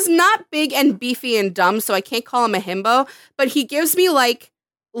 Now, he's not big and beefy and dumb, so I can't call him a himbo, but he gives me like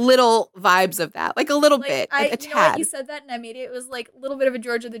little vibes of that, like a little bit, a tad. You know what? You said that, and I made it was like a little bit of a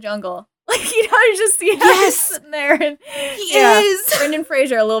George of the Jungle. Like, you just see how he's sitting there, and he is Brendan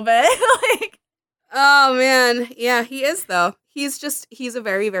Fraser a little bit. Like, oh man, yeah, he is though. He's a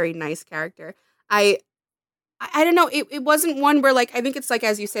very, very nice character. I don't know. It wasn't one where, like, I think it's like,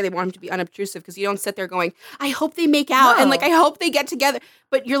 as you say, they want him to be unobtrusive because you don't sit there going, I hope they make out and, like, I hope they get together.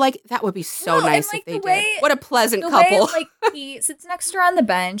 But you're like, that would be so nice if they did. What a pleasant couple. Way, like, he sits next to her on the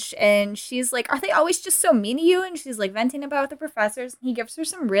bench and she's like, are they always just so mean to you? And she's, like, venting about the professors. He gives her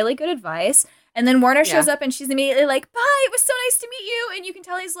some really good advice. And then Warner shows up and she's immediately like, bye, it was so nice to meet you. And you can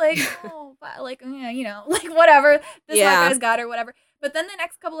tell he's like, oh, bye. Like, yeah, you know, like, whatever. This hot guy's got her, whatever. But then the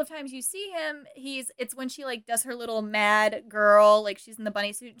next couple of times you see him, it's when she, like, does her little mad girl, like, she's in the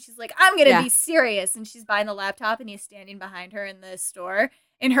bunny suit, and she's like, I'm gonna be serious, and she's buying the laptop, and he's standing behind her in the store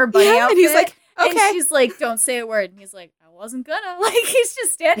in her bunny outfit. And he's like, okay. And she's like, don't say a word. And he's like, I wasn't gonna. Like, he's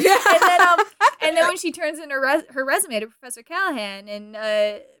just standing. And then when she turns in her resume to Professor Callahan, and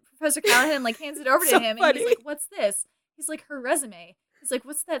Professor Callahan, like, hands it over to him, and he's like, what's this? He's like, her resume. He's like,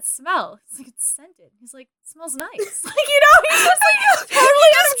 what's that smell? He's like, it's scented. He's like, it smells nice. Like, you know, he's just like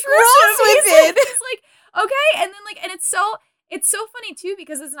totally unobtrusive. He's like, okay. And then like, and it's so funny too,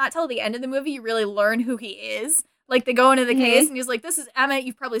 because it's not till the end of the movie you really learn who he is. Like, they go into the case and he's like, this is Emmett.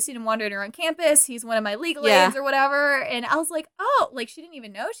 You've probably seen him wandering around campus. He's one of my legal aides or whatever. And I was like, oh, like, she didn't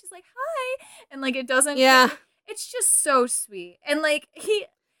even know. She's like, hi. And like, it doesn't. Yeah. it's just so sweet. And like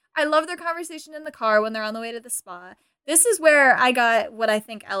I love their conversation in the car when they're on the way to the spa. This is where I got what I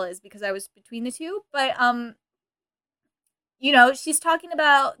think Elle is, because I was between the two. But you know,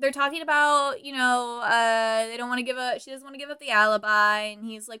 they're talking about, you know, they don't want to she doesn't want to give up the alibi, and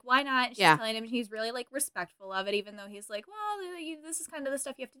he's like, why not? And she's telling him, and he's really like respectful of it, even though he's like, well, this is kind of the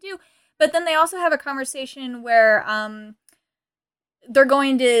stuff you have to do. But then they also have a conversation where they're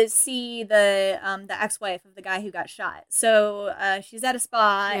going to see the ex-wife of the guy who got shot. So she's at a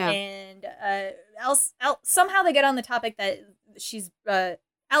spa, and somehow they get on the topic that she's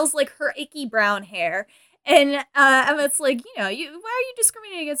Elle's like her icky brown hair. And Emmett's like, you know, why are you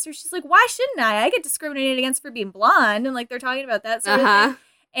discriminating against her? She's like, why shouldn't I? I get discriminated against for being blonde. And like they're talking about that sort of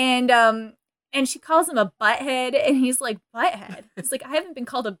thing. And she calls him a butthead, and he's like, butthead? He's like, I haven't been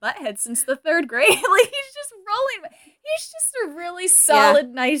called a butthead since the 3rd grade. Like, he's just rolling. He's just a really solid,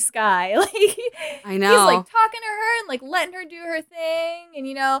 nice guy. Like, I know. He's like talking to her and like letting her do her thing, and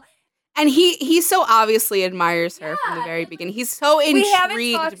you know. And he so obviously admires her from the very beginning. He's so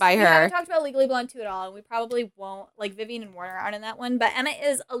intrigued by her. We haven't talked about Legally Blonde 2 at all, and we probably won't. Like, Vivian and Warner aren't in that one, but Emma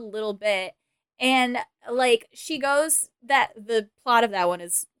is a little bit. And, like, she goes, the plot of that one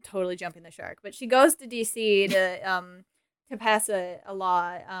is totally jumping the shark, but she goes to D.C. to pass a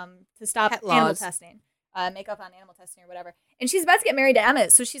law to stop animal testing, makeup on animal testing or whatever. And she's about to get married to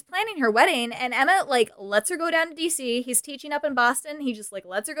Emmett, so she's planning her wedding, and Emmett, like, lets her go down to D.C. He's teaching up in Boston. He just, like,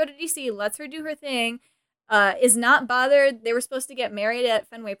 lets her go to D.C., lets her do her thing, is not bothered. They were supposed to get married at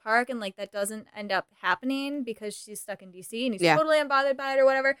Fenway Park, and, like, that doesn't end up happening because she's stuck in D.C., and he's totally unbothered by it or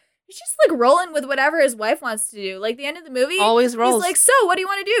whatever. He's just, like, rolling with whatever his wife wants to do. Like, the end of the movie, always rolls. He's like, so, what do you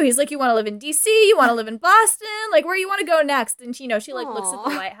want to do? He's like, you want to live in D.C.? You want to live in Boston? Like, where do you want to go next? And, you know, she, like, looks at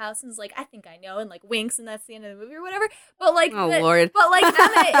the White House and is like, I think I know, and, like, winks, and that's the end of the movie or whatever. But, like, Lord. But, like,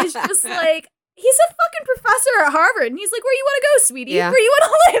 Emmett is just, like, he's a fucking professor at Harvard, and he's like, where you want to go, sweetie? Yeah. Where you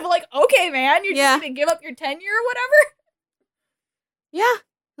want to live? Like, okay, man, you're just going to give up your tenure or whatever? Yeah,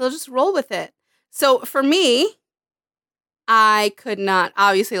 he'll just roll with it. So, for me, I could not.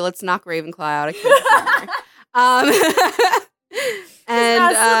 Obviously, let's knock Ravenclaw out. I can't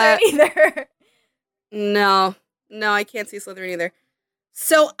and not either. No, I can't see Slytherin either.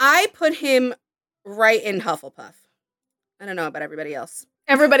 So I put him right in Hufflepuff. I don't know about everybody else.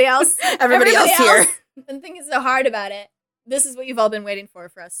 Everybody else here. The thing is so hard about it. This is what you've all been waiting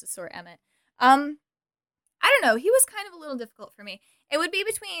for us to sort Emmett. I don't know. He was kind of a little difficult for me. It would be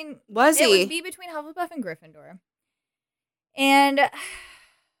between. Was he? It would be between Hufflepuff and Gryffindor. And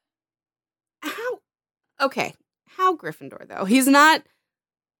how Gryffindor though? He's not.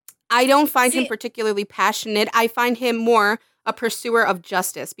 I don't find him particularly passionate. I find him more a pursuer of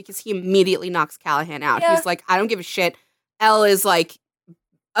justice because he immediately knocks Callahan out. Yeah. He's like, I don't give a shit. Elle is like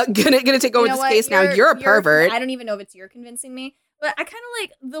gonna take over this case now. You're a pervert. I don't even know if it's you're convincing me, but I kind of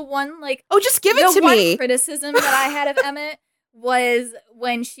like the one like. Oh, just give it to me. The one criticism that I had of Emmett was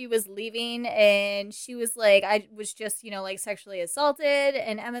when she was leaving and she was like, I was just, you know, like sexually assaulted,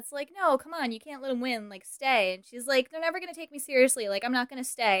 and Emmett's like, no, come on, you can't let him win, like stay. And she's like, they're never gonna take me seriously, like I'm not gonna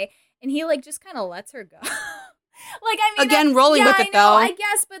stay. And he like just kind of lets her go. Like, I mean, again, rolling with it though, I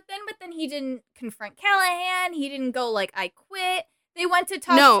guess, but then he didn't confront Callahan. He didn't go like, I quit. They went to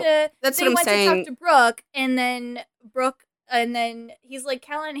talk to that's what I'm saying. To talk to Brooke, and then he's like,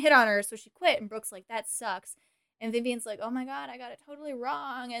 Callahan hit on her, so she quit. And Brooke's like, that sucks. And Vivian's like, oh my God, I got it totally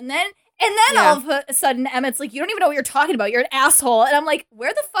wrong. And then all of a sudden, Emmett's like, you don't even know what you're talking about. You're an asshole. And I'm like,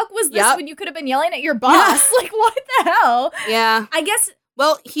 where the fuck was this when you could have been yelling at your boss? Yeah. Like, what the hell? Yeah. I guess.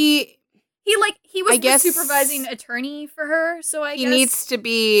 Well, he was the supervising attorney for her. So I guess. He needs to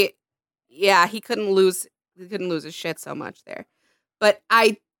be, he couldn't lose his shit so much there. But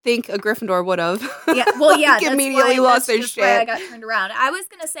I think a Gryffindor would have. Yeah, well, yeah. Immediately lost their shit. Why I got turned around. I was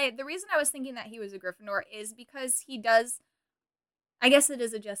going to say, the reason I was thinking that he was a Gryffindor is because he does, I guess it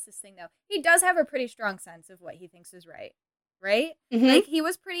is a justice thing, though. He does have a pretty strong sense of what he thinks is right? Mm-hmm. Like, he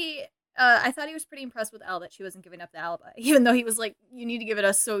was pretty, I thought he was pretty impressed with Elle that she wasn't giving up the alibi. Even though he was like, you need to give it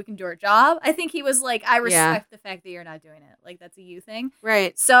us so we can do our job. I think he was like, I respect the fact that you're not doing it. Like, that's a you thing.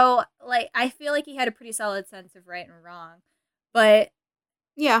 Right. So, like, I feel like he had a pretty solid sense of right and wrong. But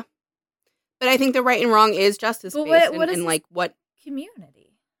yeah, but I think the right and wrong is justice based, and like what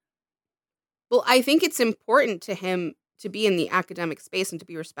community. Well, I think it's important to him to be in the academic space and to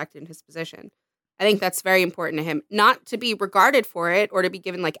be respected in his position. I think that's very important to him, not to be regarded for it or to be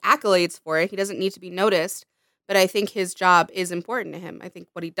given like accolades for it. He doesn't need to be noticed, but I think his job is important to him. I think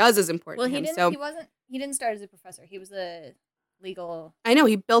what he does is important to him. He didn't start as a professor. He was a legal. I know,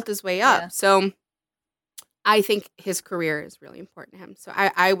 he built his way up. Yeah. So I think his career is really important to him. So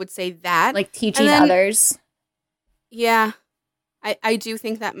I would say that. Like teaching others. Yeah. I do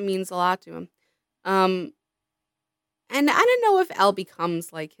think that means a lot to him. And I don't know if Elle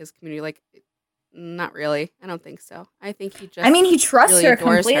becomes like his community. Like, not really. I don't think so. I think he just. I mean, he trusts really her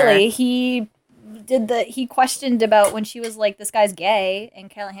adores completely. her. He questioned about when she was like, this guy's gay, and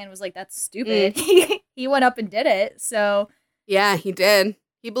Callahan was like, that's stupid. He went up and did it, so. Yeah, he did.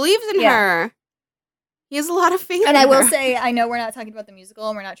 He believes in her. He has a lot of faith and in I will her. say, I know we're not talking about the musical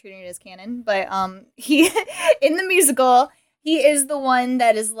and we're not treating it as canon, but he in the musical, he is the one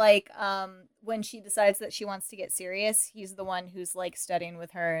that is like, when she decides that she wants to get serious, he's the one who's like studying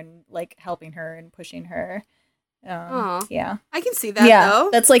with her and like helping her and pushing her. Yeah. I can see that though.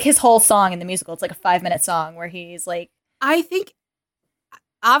 That's like his whole song in the musical. It's like a 5-minute song where he's like, I think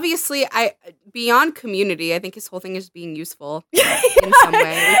obviously beyond Community, I think his whole thing is being useful in some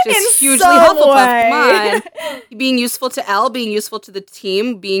way, which is hugely Hufflepuff. Come on. Being useful to Elle, being useful to the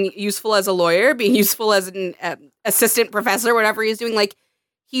team, being useful as a lawyer, being useful as an assistant professor, whatever he's doing. Like,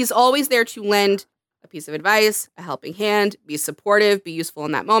 he's always there to lend a piece of advice, a helping hand, be supportive, be useful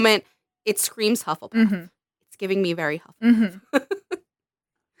in that moment. It screams Hufflepuff. Mm-hmm. It's giving me very Hufflepuff. Mm-hmm.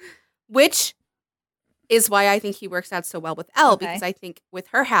 Which is why I think he works out so well with Elle, because I think with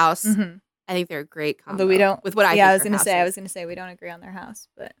her house, I think they're a great combo. But we don't. With what I think I was going to say we don't agree on their house,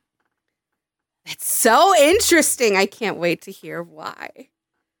 but it's so interesting. I can't wait to hear why.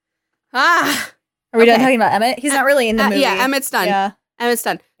 Are we done talking about Emmett? He's not really in the movie. Yeah, Emmett's done. Yeah. Emmett's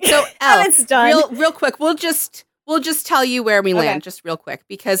done. So Elle, Emmett's done. Real quick. We'll just tell you where we land, just real quick,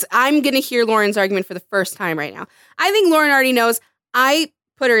 because I'm gonna hear Lauren's argument for the first time right now. I think Lauren already knows. I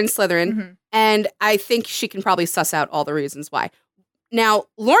put her in Slytherin, and I think she can probably suss out all the reasons why. Now,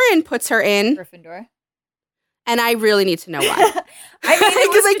 Lauren puts her in Gryffindor. And I really need to know why. I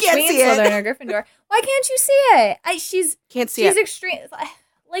mean, because I can't see it. Slytherin or Gryffindor. Why can't you see it? Can't see it. She's extreme.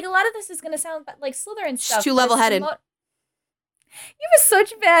 Like, a lot of this is going to sound like Slytherin stuff. She's too level-headed. You have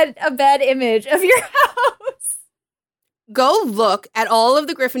such a bad image of your house. Go look at all of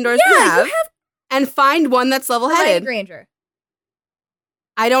the Gryffindors we have and find one that's level-headed. Hermione Granger.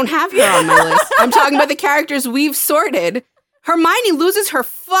 I don't have her on my list. I'm talking about the characters we've sorted. Hermione loses her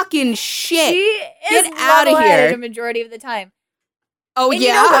fucking shit. She is Get out of here. A majority of the time. Oh, and yeah?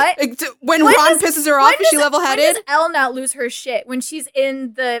 You know what? When Ron pisses her off, is she level-headed? When does Elle not lose her shit? When she's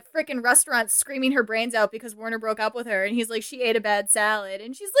in the freaking restaurant screaming her brains out because Warner broke up with her, and he's like, she ate a bad salad.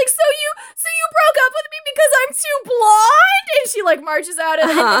 And she's like, so you broke up with me because I'm too blonde? And she like marches out, and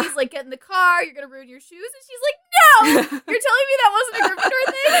then he's like, get in the car, you're gonna ruin your shoes. And she's like, no! You're telling me that wasn't a Gryffindor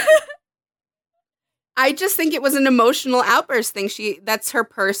thing? I just think it was an emotional outburst thing. That's her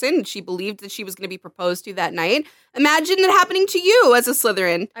person. She believed that she was going to be proposed to that night. Imagine it happening to you as a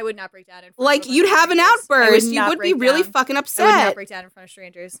Slytherin. I would not break down in front like, of you'd have an outburst. You would be really fucking upset. I would not break down in front of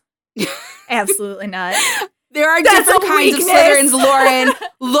strangers. Absolutely not. There are different kinds of Slytherins, Lauren.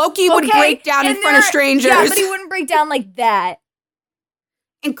 Loki would break down in front of strangers. Yeah, but he wouldn't break down like that.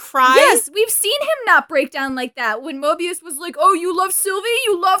 And cry? Yes, we've seen him not break down like that. When Mobius was like, oh, you love Sylvie?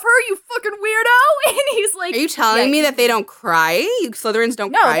 You love her? You fucking weirdo? And he's like... Are you telling me that they don't cry? Slytherins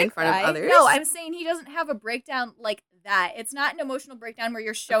don't cry in front of others? No, I'm saying he doesn't have a breakdown like that. It's not an emotional breakdown where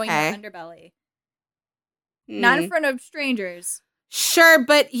you're showing your underbelly. Not in front of strangers. Sure,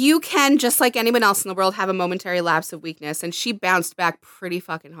 but you can, just like anyone else in the world, have a momentary lapse of weakness, and she bounced back pretty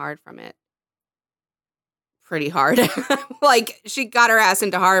fucking hard from it. Pretty hard. Like, she got her ass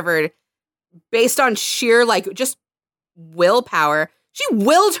into Harvard based on sheer, like, just willpower. She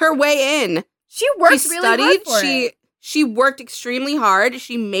willed her way in. She worked really hard for it. She worked extremely hard.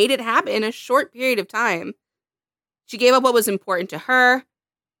 She made it happen in a short period of time. She gave up what was important to her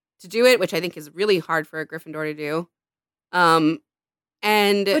to do it, which I think is really hard for a Gryffindor to do.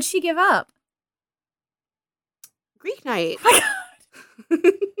 And what'd she give up? Greek night. Oh my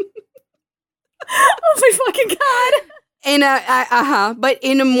God. Oh my fucking God. But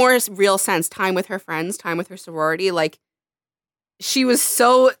in a more real sense, time with her friends, time with her sorority, like, she was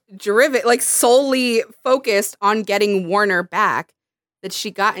so driven, like, solely focused on getting Warner back that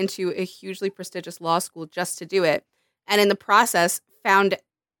she got into a hugely prestigious law school just to do it. And in the process, found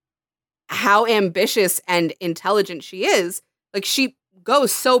how ambitious and intelligent she is. Like, she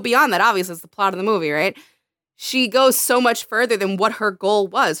goes so beyond that. Obviously, it's the plot of the movie, right? She goes so much further than what her goal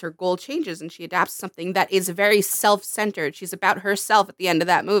was. Her goal changes, and she adapts something that is very self-centered. She's about herself at the end of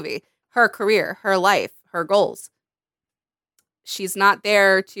that movie. Her career, her life, her goals. She's not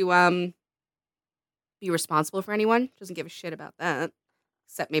there to be responsible for anyone. Doesn't give a shit about that.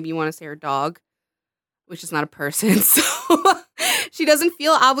 Except maybe you want to say her dog, which is not a person. So she doesn't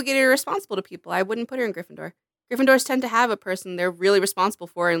feel obligated or responsible to people. I wouldn't put her in Gryffindor. Gryffindors tend to have a person they're really responsible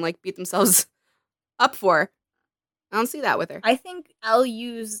for and, like, beat themselves up for. I don't see that with her. I think Elle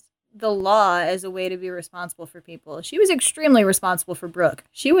used the law as a way to be responsible for people. She was extremely responsible for Brooke.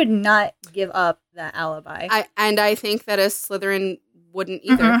 She would not give up that alibi. I think that a Slytherin wouldn't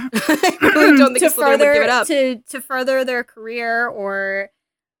either. I really don't think a Slytherin would give it up. To further their career, or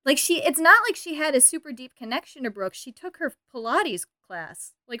like it's not like she had a super deep connection to Brooke. She took her Pilates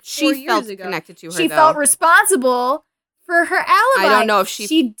class like 4 years ago. Connected to her. She felt responsible for her alibi. I don't know if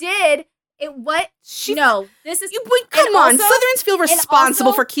she did. This is. Come on, Slytherins feel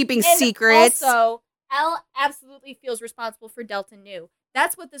responsible for keeping secrets. Also, Elle absolutely feels responsible for Delta Nu.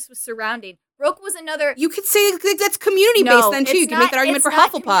 That's what this was surrounding. Brooke was another. You could say that's community-based then, too. You can make that argument for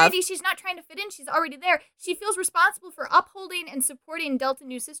Hufflepuff. Community. She's not trying to fit in. She's already there. She feels responsible for upholding and supporting Delta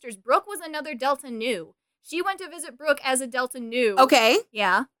Nu sisters. Brooke was another Delta Nu. She went to visit Brooke as a Delta Nu. Okay.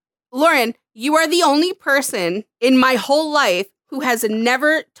 Yeah. Lauren, you are the only person in my whole life who has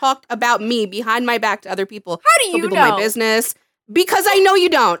never talked about me behind my back to other people. How do you know? My business. Because I know you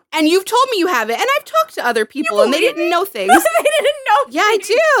don't. And you've told me you haven't. And I've talked to other people and they didn't know things. They didn't know Yeah, I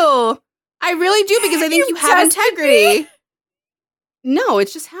do. I really do because I think you have integrity. No,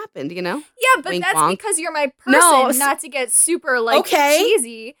 it's just happened, you know? Yeah, but Wink, that's wonk. because you're my person, not to get super,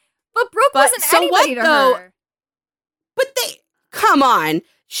 cheesy. But Brooke wasn't anybody to her. But come on.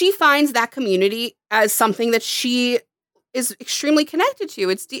 She finds that community as something that she is extremely connected to.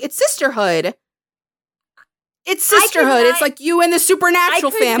 It's sisterhood. It's sisterhood. It's like you and the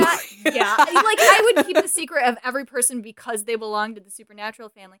Supernatural family. I would keep the secret of every person because they belong to the Supernatural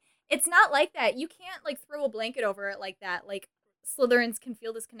family. It's not like that. You can't throw a blanket over it like that. Like Slytherins can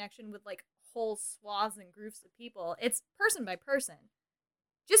feel this connection with whole swaths and groups of people. It's person by person.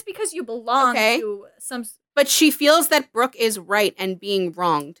 Just because you belong to some. But she feels that Brooke is right and being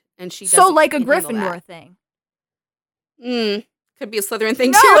wronged, and she doesn't. So like a Gryffindor thing. Could be a Slytherin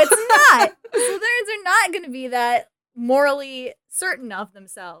thing too. No, it's not. Slytherins are not going to be that morally certain of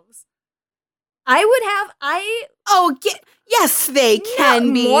themselves. Yes, they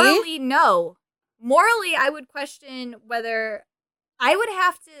can be. Morally, no. Morally, I would question whether I would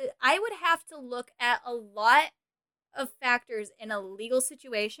have to look at a lot of factors in a legal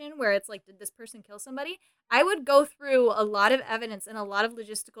situation where it's like, did this person kill somebody? I would go through a lot of evidence and a lot of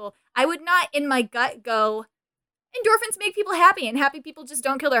logistical. I would not in my gut go, endorphins make people happy, and happy people just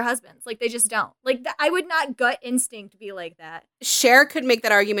don't kill their husbands. They just don't. I would not gut instinct be like that. Cher could make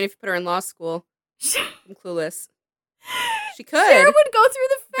that argument if you put her in law school. I'm clueless. She could. Cher would go through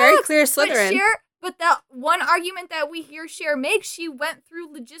the facts. Very clear Slytherin. But that one argument that we hear Cher make, she went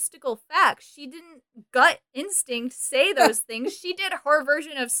through logistical facts. She didn't gut instinct say those things. She did her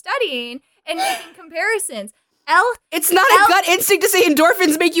version of studying and making comparisons. It's not a gut instinct to say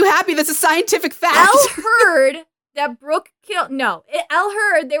endorphins make you happy. That's a scientific fact. Elle heard that Brooke killed. No, Elle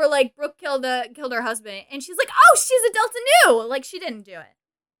heard they were like Brooke killed her husband, and she's like, "Oh, she's a Delta Nu." She didn't do it.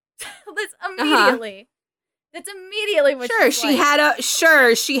 That's immediately. That's immediately what. She had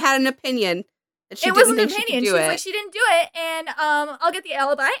an opinion. It wasn't an opinion. She was like, she didn't do it, and I'll get the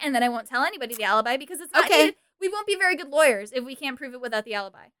alibi, and then I won't tell anybody the alibi because it's not needed. We won't be very good lawyers if we can't prove it without the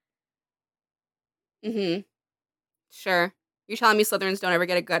alibi. Mm-hmm. Sure. You're telling me Slytherins don't ever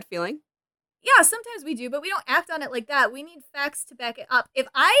get a gut feeling? Yeah, sometimes we do, but we don't act on it like that. We need facts to back it up. If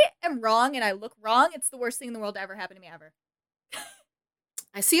I am wrong and I look wrong, it's the worst thing in the world to ever happen to me ever.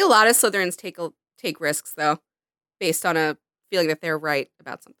 I see a lot of Slytherins take risks, though, based on a feeling that they're right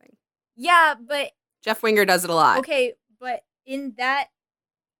about something. Yeah, but... Jeff Winger does it a lot. Okay, but in that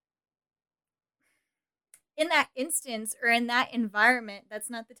instance or in that environment, that's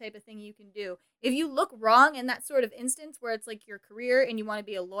not the type of thing you can do. If you look wrong in that sort of instance where it's like your career and you want to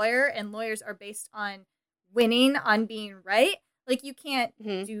be a lawyer and lawyers are based on winning, on being right, you can't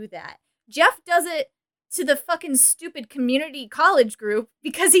do that. Jeff does it to the fucking stupid community college group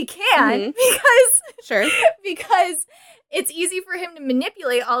because he can. Because it's easy for him to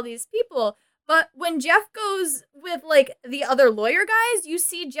manipulate all these people. But when Jeff goes with the other lawyer guys, you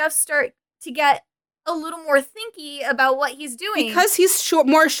see Jeff start to get a little more thinky about what he's doing. Because he's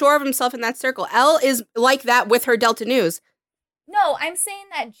more sure of himself in that circle. Elle is like that with her Delta Nus. No, I'm saying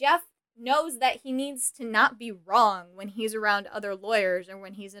that Jeff knows that he needs to not be wrong when he's around other lawyers or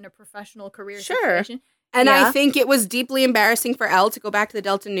when he's in a professional career situation. And I think it was deeply embarrassing for Elle to go back to the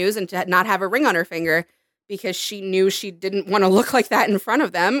Delta Nus and to not have a ring on her finger because she knew she didn't want to look like that in front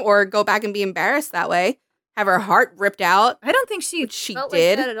of them or go back and be embarrassed that way. Have her heart ripped out. I don't think she felt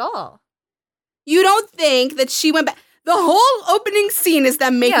like that at all. You don't think that she went back? The whole opening scene is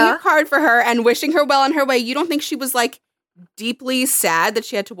them making a card for her and wishing her well on her way. You don't think she was deeply sad that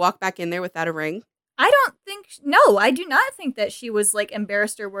she had to walk back in there without a ring? No, I do not think that she was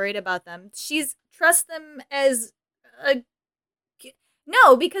embarrassed or worried about them. She's trusts them as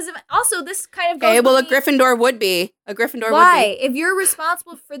No, because also this kind of goes. Okay, well, a Gryffindor would be. Why? If you're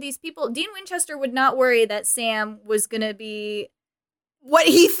responsible for these people, Dean Winchester would not worry that Sam was going to be... What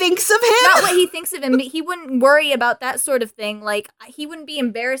he thinks of him? Not what he thinks of him. He wouldn't worry about that sort of thing. Like, he wouldn't be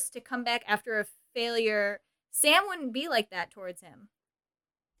embarrassed to come back after a failure. Sam wouldn't be like that towards him.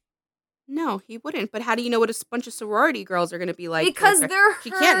 No, he wouldn't. But how do you know what a bunch of sorority girls are going to be like? Because they're her... She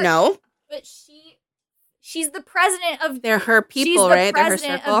can't know. But she's the president of... They're her people, right? They're her circle. She's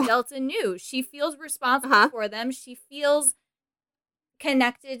the president of Delta Nu. She feels responsible for them. She feels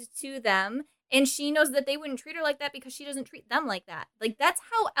connected to them. And she knows that they wouldn't treat her like that because she doesn't treat them like that. Like, that's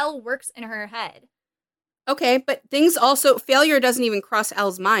how Elle works in her head. Okay, but things also... Failure doesn't even cross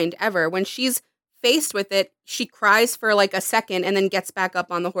Elle's mind, ever. When she's faced with it, she cries for, like, a second and then gets back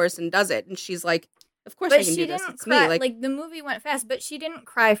up on the horse and does it. And she's like, of course I can do this. It's cry. me. Like, the movie went fast, but she didn't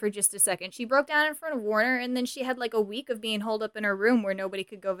cry for just a second. She broke down in front of Warner, and then she had, like, a week of being holed up in her room where nobody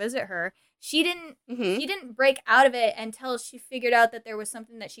could go visit her. She didn't break out of it until she figured out that there was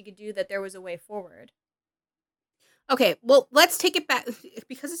something that she could do, that there was a way forward. Okay, well, let's take it back.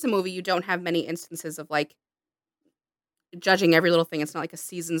 Because it's a movie, you don't have many instances of, like, judging every little thing. It's not like a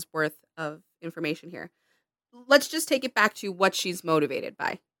season's worth of information here. Let's just take it back to what she's motivated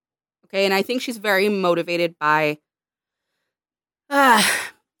by. Okay, and I think she's very motivated by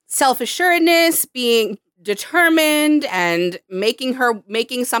self-assuredness, being determined, and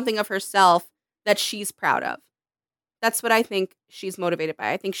making something of herself that she's proud of. That's what I think she's motivated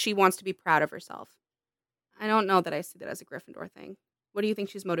by. I think she wants to be proud of herself. I don't know that I see that as a Gryffindor thing. What do you think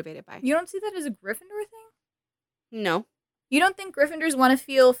she's motivated by? You don't see that as a Gryffindor thing? No. You don't think Gryffindors want to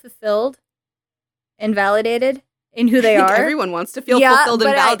feel fulfilled and validated in who they are? Everyone wants to feel fulfilled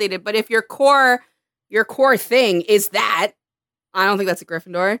and validated, but if your core thing is that, I don't think that's a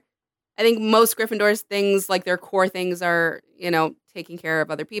Gryffindor. I think most Gryffindors things, like their core things, are, taking care of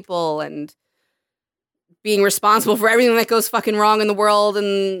other people and being responsible for everything that goes fucking wrong in the world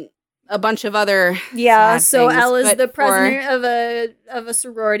and a bunch of other so things. Elle is the president of a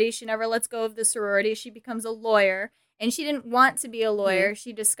sorority. She never lets go of the sorority. She becomes a lawyer, and she didn't want to be a lawyer. Mm-hmm.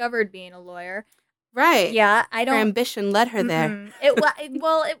 She discovered being a lawyer. Right. Yeah, Her ambition led her there. It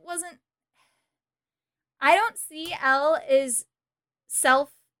wasn't. I don't see Elle as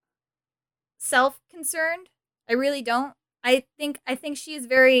self-concerned. I really don't. I think she is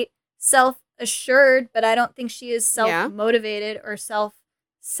very self-assured, but I don't think she is self-motivated or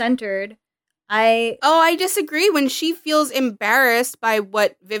self-centered. I disagree. When she feels embarrassed by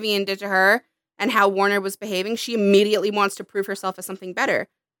what Vivian did to her and how Warner was behaving, she immediately wants to prove herself as something better.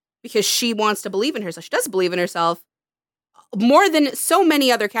 Because she wants to believe in herself. She does believe in herself more than so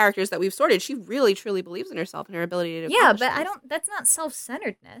many other characters that we've sorted. She really, truly believes in herself and her ability to. Yeah, but that's not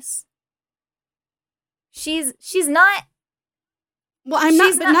self-centeredness. She's not. Well,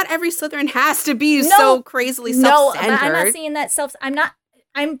 but not every Slytherin has to be so crazily self-centered. No, but I'm not saying that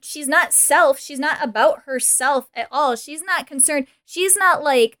she's not she's not about herself at all. She's not concerned. She's not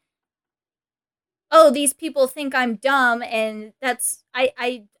like, oh, these people think I'm dumb and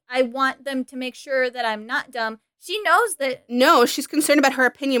I want them to make sure that I'm not dumb. She knows that... No, she's concerned about her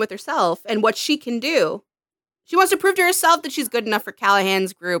opinion with herself and what she can do. She wants to prove to herself that she's good enough for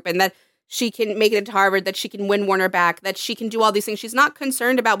Callahan's group and that she can make it into Harvard, that she can win Warner back, that she can do all these things. She's not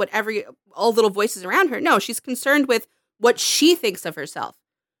concerned about what all little voices around her. No, she's concerned with what she thinks of herself,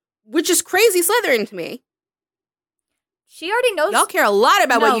 which is crazy Slytherin to me. She already knows... Y'all care a lot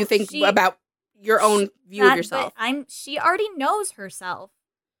about what you think about your own view of yourself. She already knows herself.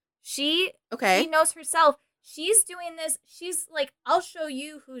 She knows herself. She's doing this. She's like, I'll show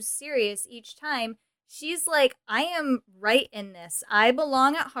you who's serious each time. She's like, I am right in this. I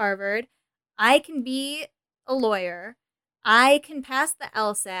belong at Harvard. I can be a lawyer. I can pass the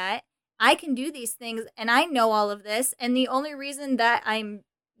LSAT. I can do these things, and I know all of this. And the only reason that I'm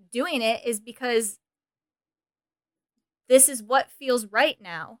doing it is because this is what feels right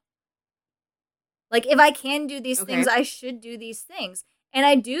now. Like, if I can do these things, I should do these things. And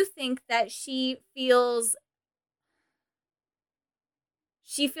I do think that she feels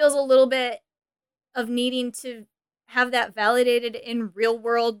a little bit of needing to have that validated in real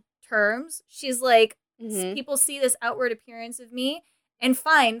world terms. She's like, people see this outward appearance of me, and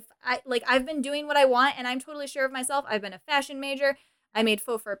fine. I've been doing what I want, and I'm totally sure of myself. I've been a fashion major. I made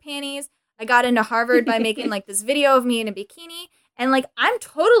faux fur panties. I got into Harvard by making like this video of me in a bikini, and like, I'm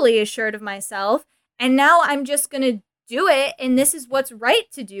totally assured of myself. And now I'm just going to do it, and this is what's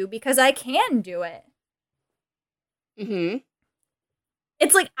right to do because I can do it. Mm-hmm.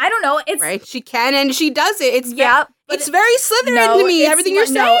 It's like, I don't know. It's right. She can and she does it. It's it's very Slytherin to me. Everything you're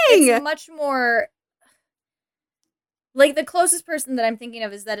saying. It's much more. Like, the closest person that I'm thinking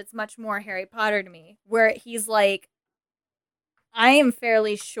of is that it's much more Harry Potter to me, where he's like, I am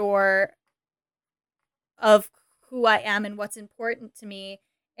fairly sure of who I am and what's important to me,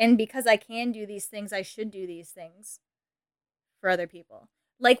 and because I can do these things, I should do these things for other people.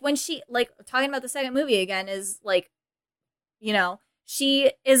 Like, when she, like, talking about the second movie again is, like, you know,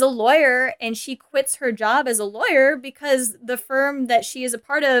 she is a lawyer and she quits her job as a lawyer because the firm that she is a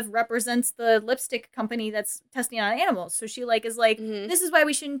part of represents the lipstick company that's testing on animals. So she like is like, this is why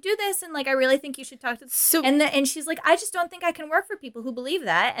we shouldn't do this, and like I really think you should talk to and she's like, I just don't think I can work for people who believe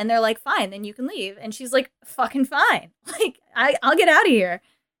that. And they're like, fine, then you can leave. And she's like, fucking fine. Like, I'll get out of here.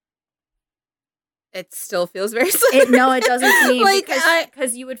 It still feels very Slytherin. No, it doesn't to me, like,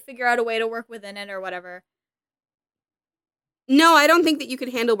 because you would figure out a way to work within it or whatever. No, I don't think that you could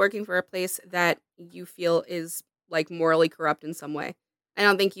handle working for a place that you feel is, like, morally corrupt in some way.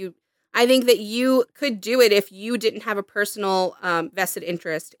 I think that you could do it if you didn't have a personal vested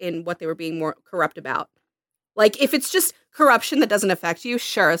interest in what they were being more corrupt about. Like, if it's just corruption that doesn't affect you,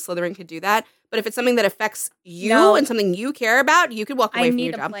 sure, a Slytherin could do that. But if it's something that affects you and something you care about, you could walk away from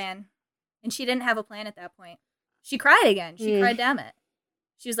your job. I need a plan. And she didn't have a plan at that point. She cried again. She cried, damn it.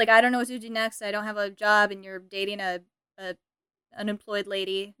 She was like, I don't know what to do next. I don't have a job, and you're dating a unemployed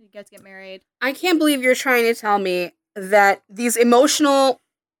lady who gets to get married. I can't believe you're trying to tell me that these emotional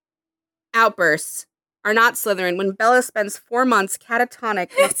outbursts are not Slytherin when Bella spends 4 months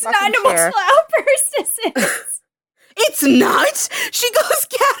catatonic in a It's not an emotional outburst, is it? It's not. She goes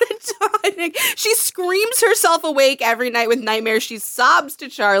catatonic. She screams herself awake every night with nightmares. She sobs to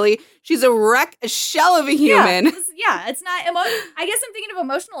Charlie. She's a wreck, a shell of a human. Yeah, it's not I guess I'm thinking of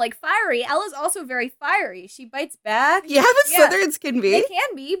emotional, like fiery. Ella's also very fiery. She bites back. Yeah, but Slytherins can be. They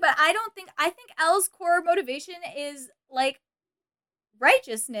can be, but I think Ella's core motivation is like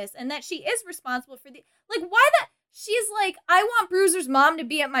righteousness, and that she is responsible for she's like, I want Bruiser's mom to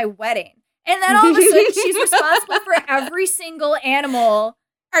be at my wedding. And then all of a sudden, she's responsible for every single animal.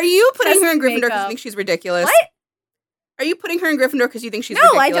 Are you putting her in Gryffindor because you think she's ridiculous? What? Are you putting her in Gryffindor because you think she's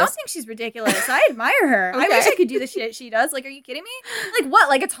ridiculous? No, I don't think she's ridiculous. I admire her. Okay. I wish I could do the shit she does. Like, are you kidding me? Like, what?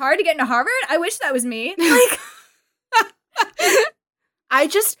 Like, it's hard to get into Harvard? I wish that was me. Like, I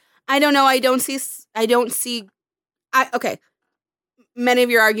don't know. Okay. Many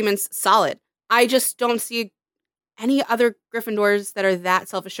of your arguments solid. I just don't see any other Gryffindors that are that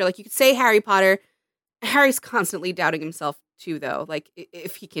self-assured. Like, you could say Harry Potter. Harry's constantly doubting himself too, though. Like,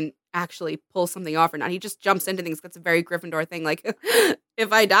 if he can actually pull something off or not. He just jumps into things. That's a very Gryffindor thing. Like,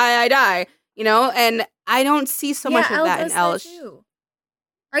 if I die, I die. You know? And I don't see so much of that in Elle.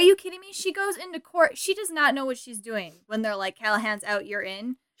 Are you kidding me? She goes into court. She does not know what she's doing when they're like, Callahan's out, you're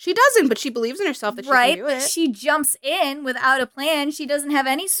in. She doesn't, but she believes in herself that she can do it. She jumps in without a plan. She doesn't have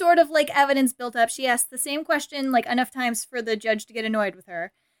any sort of, like, evidence built up. She asks the same question, like, enough times for the judge to get annoyed with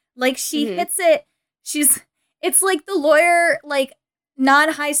her. Like, she hits it. It's like the lawyer, like,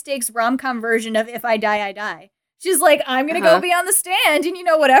 non-high-stakes rom-com version of If I Die, I Die. She's like, I'm going to go be on the stand, and,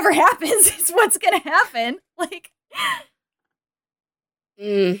 whatever happens is what's going to happen. Like.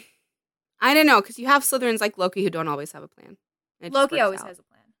 I don't know, because you have Slytherins like Loki who don't always have a plan. Loki always has a plan.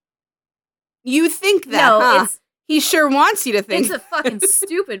 You think that, he sure wants you to think. It's a fucking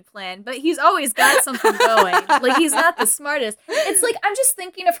stupid plan, but he's always got something going. Like, he's not the smartest. It's like, I'm just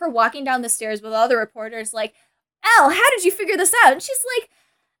thinking of her walking down the stairs with all the reporters, like, Elle, how did you figure this out? And she's like,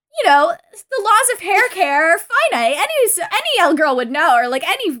 the laws of hair care are finite. Any Elle girl would know, or like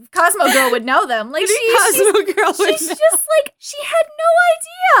any Cosmo girl would know them. Like, she's just like, she had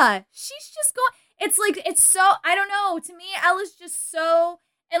no idea. She's just going, it's like, it's so, I don't know. To me, Elle is just so.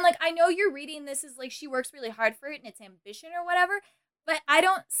 And, like, I know you're reading this as, like, she works really hard for it and it's ambition or whatever, but I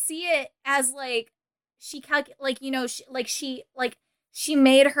don't see it as, like, she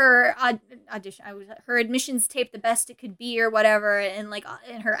made her audition, her admissions tape the best it could be or whatever, and, like,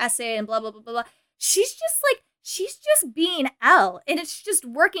 in her essay and blah, blah, blah, blah, blah. She's just being Elle, and it's just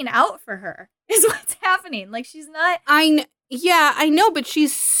working out for her, is what's happening. Like, she's not. I know, but she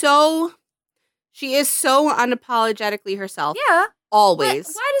is so unapologetically herself. Yeah.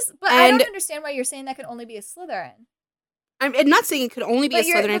 Always. But I don't understand why you're saying that could only be a Slytherin. I'm not saying it could only be a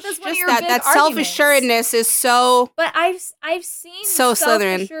Slytherin. It's just that self-assuredness is so. But I've seen so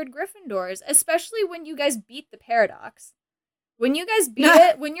self-assured Gryffindors, especially when you guys beat the paradox. When you guys beat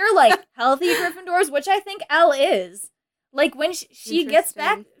it, when you're like healthy Gryffindors, which I think Elle is. Like, when she gets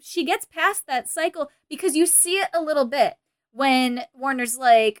back, she gets past that cycle, because you see it a little bit when Warner's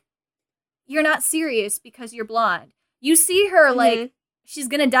like, you're not serious because you're blonde. You see her, like, she's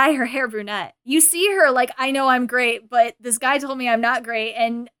going to dye her hair brunette. You see her, like, I know I'm great, but this guy told me I'm not great.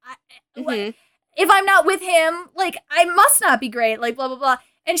 And if I'm not with him, like, I must not be great, like, blah, blah, blah.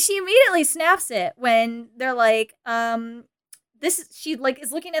 And she immediately snaps it when they're like, she, like,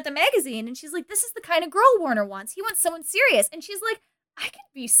 is looking at the magazine, and she's like, this is the kind of girl Warner wants. He wants someone serious. And she's like, I can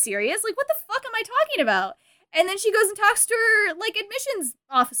be serious. Like, what the fuck am I talking about? And then she goes and talks to her, like, admissions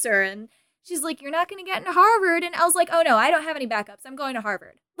officer, and she's like, you're not going to get into Harvard. And Elle's like, oh, no, I don't have any backups. I'm going to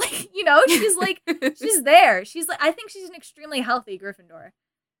Harvard. Like, you know, she's like, she's there. She's like, I think she's an extremely healthy Gryffindor.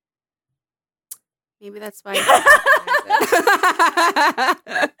 Maybe that's why.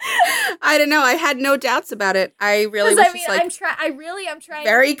 I don't know. I had no doubts about it. I really was just like, I'm trying.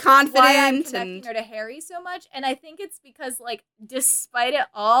 Very confident. Why I'm connecting her to Harry so much, and I think it's because, like, despite it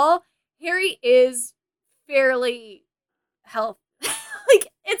all, Harry is fairly healthy. Like,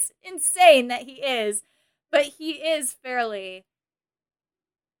 it's insane that he is, but he is fairly,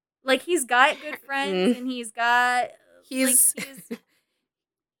 like, he's got good friends, and he's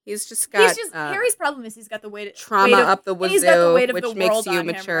just got. Harry's problem is he's got the weight of trauma up the wazoo, which makes you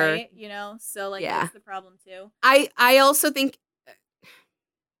mature. Him, right? You know, so like that's the problem too. I also think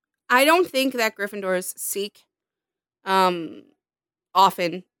I don't think that Gryffindors seek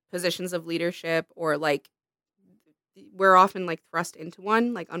often positions of leadership, or like we're often like thrust into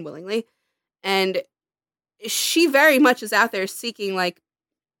one, like unwillingly, and she very much is out there seeking like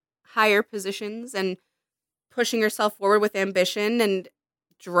higher positions and pushing herself forward with ambition and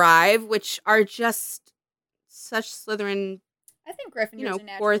drive, which are just such Slytherin, I think Gryffindors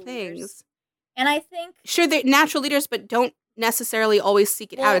are core leaders. things. And I think sure they're natural leaders, but don't necessarily always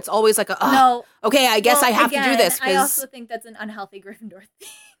seek it out. It's always like okay, I guess I have to do this. I also think that's an unhealthy Gryffindor thing.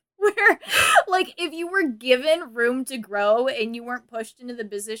 Where, like, if you were given room to grow and you weren't pushed into the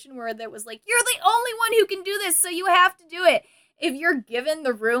position where there was like, you're the only one who can do this, so you have to do it. If you're given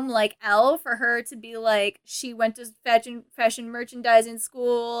the room, like Elle, for her to be like, she went to fashion merchandising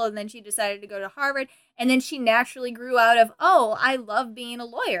school, and then she decided to go to Harvard, and then she naturally grew out of, oh, I love being a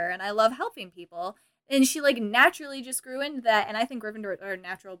lawyer, and I love helping people. And she, like, naturally just grew into that, and I think Gryffindor are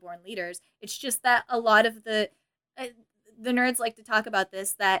natural-born leaders. It's just that a lot of the nerds like to talk about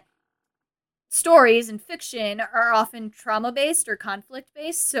this, that stories and fiction are often trauma-based or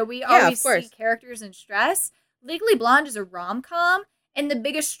conflict-based, so we always see characters in stress. Legally Blonde is a rom-com, and the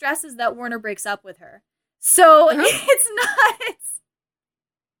biggest stress is that Warner breaks up with her. So it's not...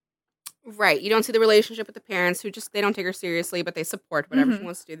 Right. You don't see the relationship with the parents who just, they don't take her seriously, but they support whatever she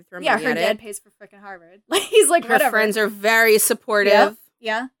wants to do. They throw money at it. Her dad pays for freaking Harvard. Like, he's like, her friends are very supportive.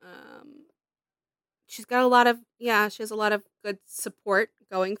 Yeah. She's got she has a lot of good support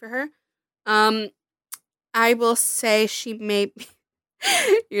going for her. I will say she may be,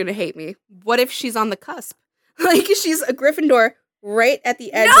 you're going to hate me. What if she's on the cusp? Like, she's a Gryffindor right at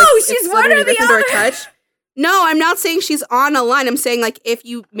the edge. No, like, she's one or the other. Touch. No, I'm not saying she's on a line. I'm saying, like, if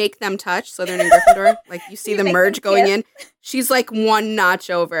you make them touch, Slytherin and Gryffindor, like, you see the merge going in, she's, like, one notch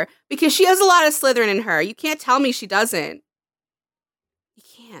over. Because she has a lot of Slytherin in her. You can't tell me she doesn't. You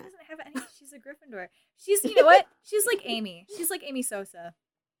can't. She doesn't have any. She's a Gryffindor. She's, you know what? She's like Amy. She's like Amy Sosa.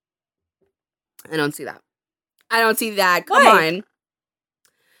 I don't see that. I don't see that. Come on.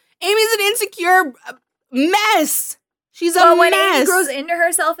 Amy's an insecure mess. She's a mess. When Amy grows into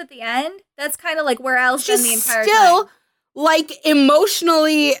herself at the end, that's kind of like where Elle's been the entire time. She's still, like,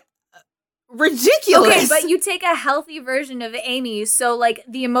 emotionally ridiculous. Okay, but you take a healthy version of Amy, so, like,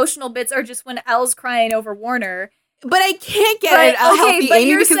 the emotional bits are just when Elle's crying over Warner. But I can't get a healthy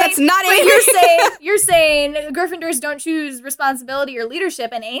Amy because that's not Amy. You're saying Gryffindors don't choose responsibility or leadership,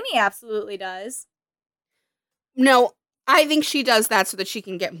 and Amy absolutely does. No, I think she does that so that she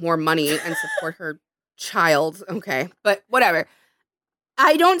can get more money and support her child. Okay, but whatever.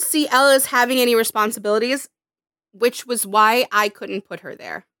 I don't see Elle as having any responsibilities, which was why I couldn't put her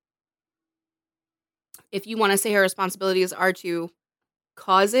there. If you want to say her responsibilities are to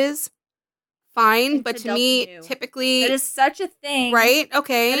causes, fine, but to me, typically... That is such a thing. Right?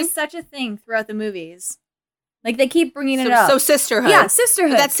 Okay. That is such a thing throughout the movies. Like, they keep bringing it up. So sisterhood. Yeah,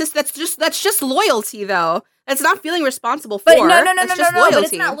 sisterhood. That's just loyalty, though. That's not feeling responsible for. But no, loyalty. But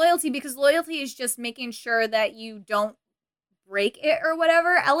it's not loyalty, because loyalty is just making sure that you don't break it or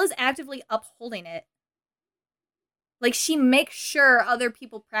whatever. Ella's actively upholding it. Like, she makes sure other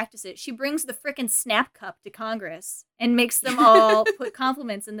people practice it. She brings the frickin' Snap Cup to Congress and makes them all put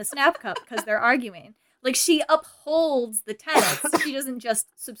compliments in the Snap Cup because they're arguing. Like, she upholds the tenets. She doesn't just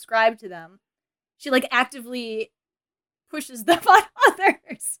subscribe to them. She, like, actively pushes them on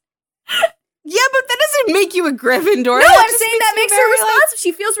others. Yeah, but that doesn't make you a Gryffindor. No, I'm saying that makes her responsible.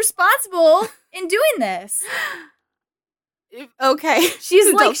 She feels responsible in doing this. Okay. She's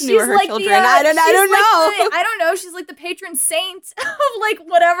Adults like knew her children. I don't know. I don't know. She's like the patron saint of like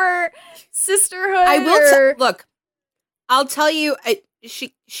whatever sisterhood. I will look. I'll tell you,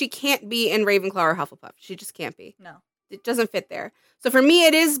 she can't be in Ravenclaw or Hufflepuff. She just can't be. No, it doesn't fit there. So for me,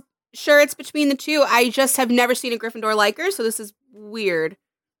 it is sure it's between the two. I just have never seen a Gryffindor like her, so this is weird.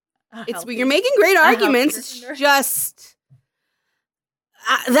 You're making great arguments. It's just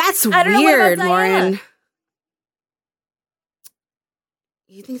that's weird, Lauren.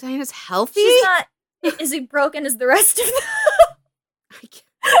 You think Diana's healthy? She's not as broken as the rest of them.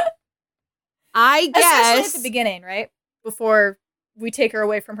 I guess. Especially at the beginning, right? Before we take her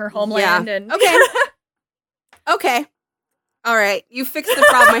away from her homeland. Yeah. And okay. Okay. All right. You fixed the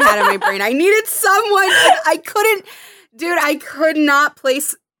problem I had in my brain. I needed someone. I could not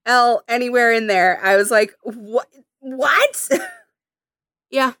place Elle anywhere in there. I was like, what?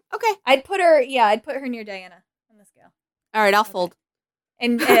 Yeah. Okay. I'd put her near Diana on the scale. All right. I'll fold.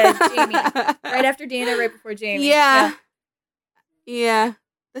 And Jamie. Right after Dana, right before Jamie. Yeah.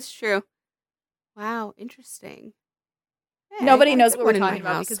 That's true. Wow. Interesting. Hey, nobody knows what we're talking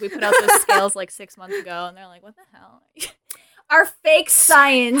about because we put out those scales like 6 months ago and they're like, what the hell? Our fake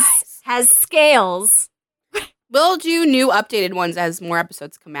science has scales. We'll do new updated ones as more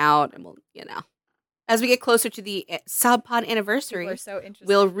episodes come out, and we'll, as we get closer to the Sub Pod anniversary, people are so interested.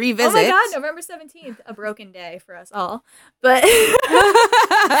 We'll revisit. Oh my God, November 17th, a broken day for us all. But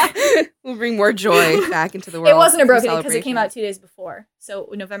we'll bring more joy back into the world. It wasn't a broken day because it came out 2 days before. So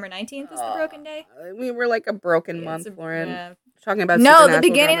November 19th is the broken day. We were like a broken month, Lauren. Yeah. Talking about the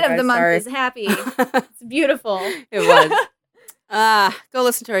beginning of the month is happy. It's beautiful. It was. Go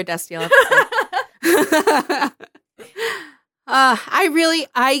listen to our Destiel episode.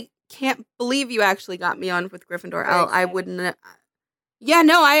 I can't believe you actually got me on with Gryffindor. I wouldn't. Yeah,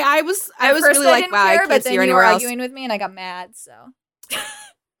 no, I was really like, wow, I can't see her anywhere else. Arguing with me, and I got mad. So.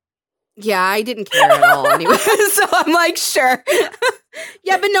 Yeah, I didn't care at all anyway. So I'm like, sure.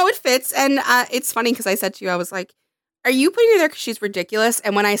 Yeah, but no, it fits, and it's funny because I said to you, I was like, are you putting her there because she's ridiculous?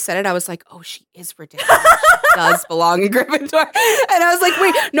 And when I said it, I was like, oh, she is ridiculous. She does belong in Gryffindor. And I was like,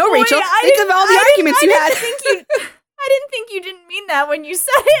 wait, no, Rachel, think of all the arguments you had. I didn't think you didn't mean that when you said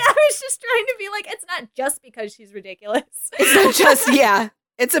it. I was just trying to be like, it's not just because she's ridiculous. It's not just, yeah.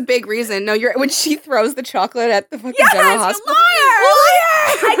 It's a big reason. No, when she throws the chocolate at the fucking general hospital. Liar!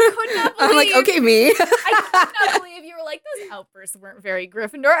 I could not believe. I'm like, okay, me. I could not believe you were like, those outbursts weren't very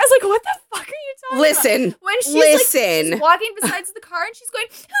Gryffindor. I was like, what the fuck are you talking about? When she's walking beside the car and she's going,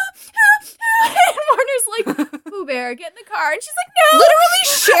 and Warner's like, Pooh Bear, get in the car. And she's like, no. Literally,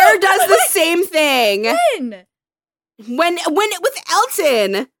 Cher does the same thing. When with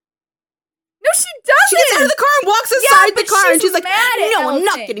Elton. No, she doesn't. She gets out of the car and walks aside the car, and she's like, "No, I'm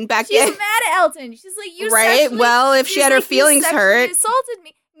not getting back in." She's mad at Elton. She's like, "You right? Well, if she had her feelings hurt, you assaulted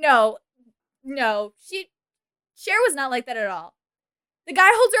me." No, Cher was not like that at all. The guy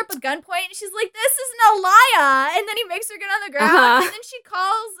holds her up at gunpoint, and she's like, "This isn't Alaya," and then he makes her get on the ground, and then she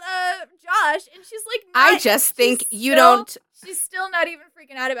calls Josh, and she's like, "I just think you don't." She's still not even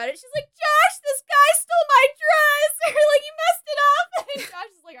freaking out about it. She's like, Josh, this guy stole my dress. Or like, he messed it up. And Josh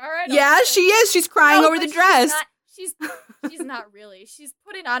is like, all right. Yeah, she is. She's crying over the dress. She's not really. She's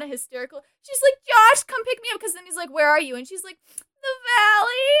putting on a hysterical. She's like, Josh, come pick me up. Because then he's like, where are you? And she's like, the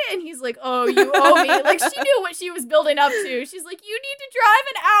valley. And he's like, oh, you owe me. Like, she knew what she was building up to. She's like, you need to drive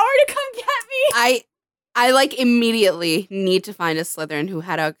an hour to come get me. I like immediately need to find a Slytherin who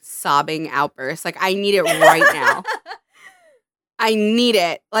had a sobbing outburst. Like, I need it right now. I need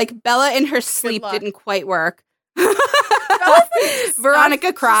it. Like, Bella in her sleep didn't quite work.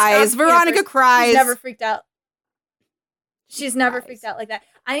 Veronica cries. Veronica cries. She's never freaked out. She's never freaked out like that.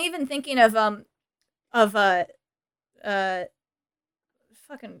 I'm even thinking of fucking,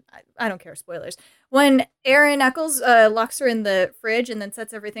 I don't care, spoilers. When Aaron Eccles locks her in the fridge and then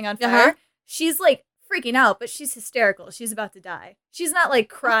sets everything on fire, she's like freaking out, but she's hysterical. She's about to die. She's not like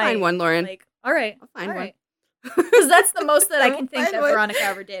crying. I'll find one, Lauren. Like, all right, I'll find one. Because that's the most that I can think that Veronica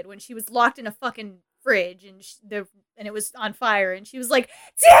ever did, when she was locked in a fucking fridge and it was on fire, and she was like,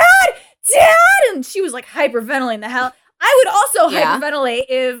 Dad! And she was like hyperventilating the hell. I would also hyperventilate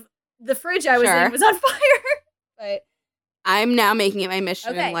if the fridge I was in was on fire. But I'm now making it my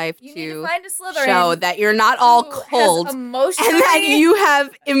mission in life to find a Slytherin show that you're not all cold and that you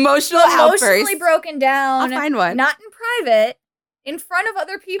have emotionally outbursts. Broken down. I'll find one. Not in private, in front of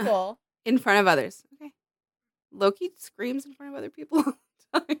other people. In front of others. Okay. Loki screams in front of other people all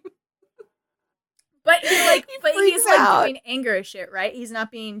the time. But he's like doing anger shit, right? He's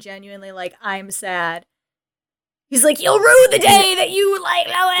not being genuinely like, I'm sad. He's like, you'll rue the day that you like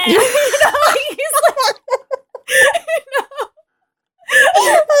Lois. You know, like, he's like,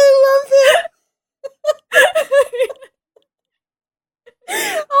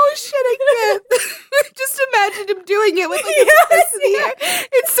 grabbing it with like his fist in the air.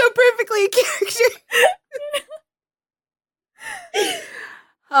 It's so perfectly a character.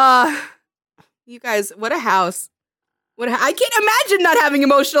 You guys, what a house. I can't imagine not having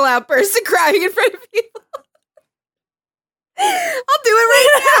emotional outbursts and crying in front of people. I'll do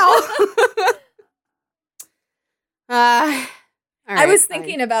it right now. I was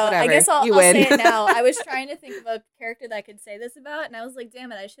thinking about, Whatever. I guess I'll win. say it now. I was trying to think of a character that I could say this about, and I was like,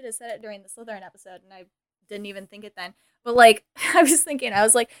 damn it, I should have said it during the Slytherin episode, and I didn't even think it then. But, like, I was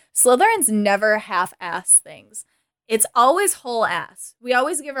like, Slytherins never half-ass things. It's always whole ass. We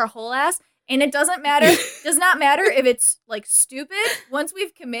always give our whole ass, and it does not matter if it's, like, stupid. Once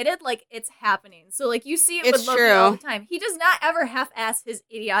we've committed, like, it's happening. So, like, you see it with Loki all the time. He does not ever half-ass his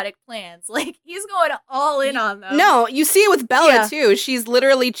idiotic plans. Like, he's going all in on them. No, you see it with Bella, too. She's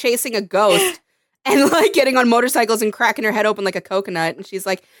literally chasing a ghost and, like, getting on motorcycles and cracking her head open like a coconut. And she's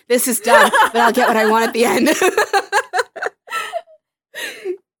like, this is dumb, but I'll get what I want at the end.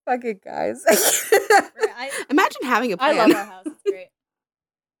 Fucking guys. Imagine having a plan. I love our house. It's great.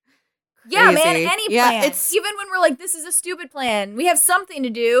 Yeah, man, any plan. Even when we're like, this is a stupid plan. We have something to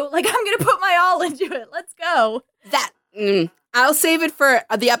do. Like, I'm going to put my all into it. Let's go. I'll save it for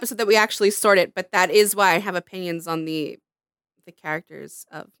the episode that we actually sort it, but that is why I have opinions on the characters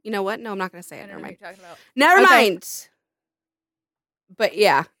of, you know what? No, I'm not going to say it. Never mind. Never mind. But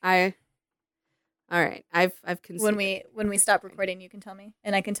yeah, all right. I've considered. When we stop recording, you can tell me,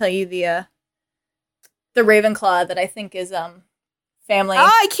 and I can tell you the Ravenclaw that I think is family. Oh,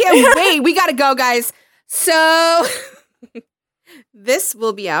 I can't wait. We got to go, guys. So this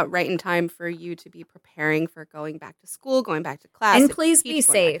will be out right in time for you to be preparing for going back to school, going back to class. And please be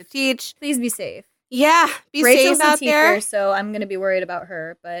safe. Teach. Please be safe. Yeah, be Rachel's safe out a teacher, there. so I'm going to be worried about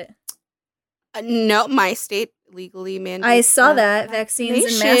her, but no, my state legally mandates. I saw that vaccines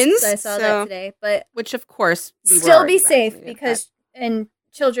and masks. I saw that today, but which of course we still be safe because and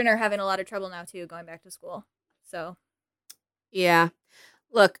children are having a lot of trouble now too going back to school. So yeah,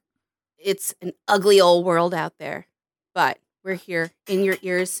 look, it's an ugly old world out there, but we're here in your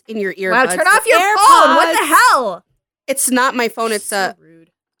ears, in your earbuds. Wow, turn off your phone! What the hell? It's not my phone. It's so rude.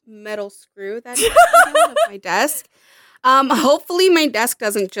 Metal screw that's on my desk. Hopefully my desk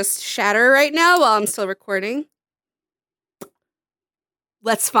doesn't just shatter right now while I'm still recording.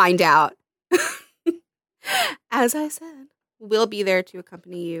 Let's find out. As I said, we'll be there to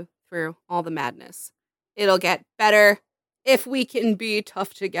accompany you through all the madness. It'll get better if we can be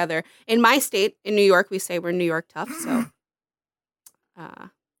tough together. In my state, in New York, we say we're New York tough, so yeah.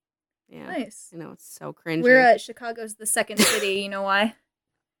 Nice. I know, it's so cringy. We're Chicago's the second city, you know why?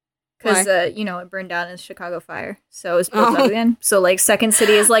 Because, it burned down in the Chicago fire. So it was built up again. So, like, second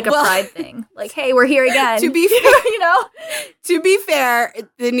city is like a pride thing. Like, hey, we're here again. To be fair, to be fair,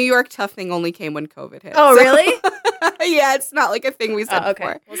 the New York tough thing only came when COVID hit. Oh, really? Yeah, it's not like a thing we said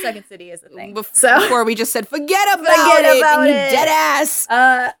before. Well, second city is a thing. Before we just said, forget about it, you dead ass.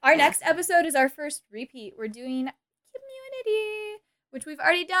 Our next episode is our first repeat. We're doing Community, which we've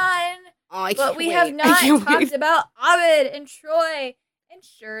already done. Oh, I can't But we wait. have not talked about Ovid and Troy. And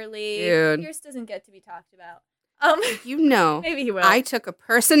Shirley. Dude. Pierce doesn't get to be talked about. Maybe he will. I took a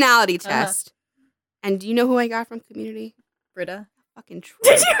personality test. And do you know who I got from Community? Britta. Fucking Troy.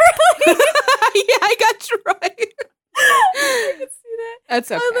 Did you really? Yeah, I got Troy. I can see that.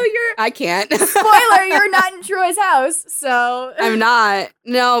 That's okay. Although I can't. spoiler, you're not in Troy's house, so. I'm not.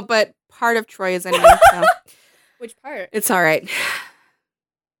 No, but part of Troy is in me. So. Which part? It's all right.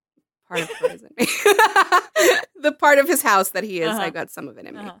 Part of Troy is in me. The part of his house that he is, I got some of it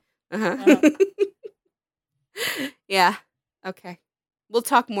in me. Yeah. Okay. We'll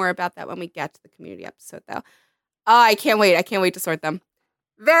talk more about that when we get to the community episode, though. Oh, I can't wait. I can't wait to sort them.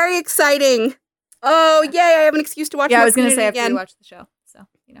 Very exciting. Oh, yay. I have an excuse to watch I was going to say again. after we watch the show. So,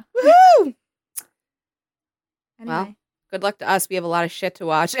 Woohoo! Anyway. Well, good luck to us. We have a lot of shit to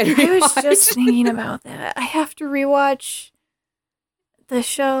watch. I was just thinking about that. I have to rewatch the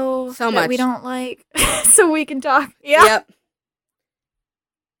show that we don't like so we can talk. Yeah.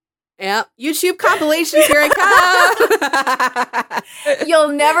 Yep. YouTube compilations, here I come. You'll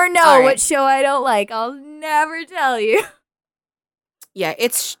never know what show I don't like. I'll never tell you. Yeah,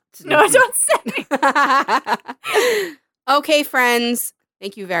 it's... No, don't say. Okay, friends.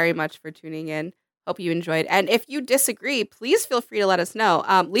 Thank you very much for tuning in. Hope you enjoyed. And if you disagree, please feel free to let us know.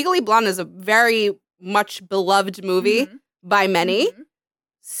 Legally Blonde is a very much beloved movie by many. Mm-hmm.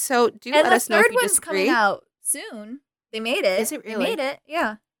 So do let us know if you disagree. And the third one's coming out soon. They made it. Is it really? They made it,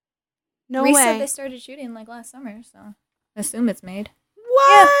 yeah. No Reese way. said they started shooting like last summer, so I assume it's made.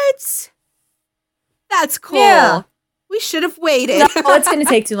 What? Yeah. That's cool. Yeah. We should have waited. No, it's going to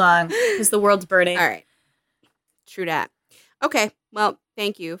take too long because the world's burning. All right. True that. Okay, well,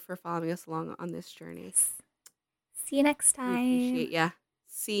 thank you for following us along on this journey. See you next We time. appreciate ya.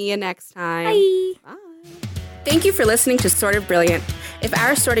 See you next time. Bye. Bye. Thank you for listening to Sort of Brilliant. If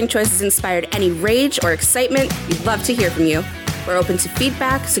our sorting choices inspired any rage or excitement, we'd love to hear from you. We're open to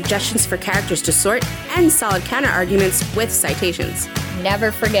feedback, suggestions for characters to sort, and solid counter-arguments with citations.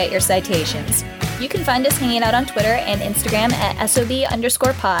 Never forget your citations. You can find us hanging out on Twitter and Instagram at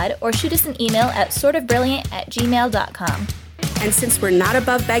SOB_pod or shoot us an email at sortofbrilliant@gmail.com. And since we're not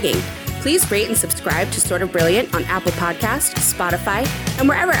above begging, please rate and subscribe to Sort of Brilliant on Apple Podcasts, Spotify, and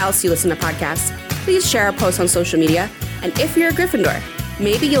wherever else you listen to podcasts. Please share our posts on social media. And if you're a Gryffindor,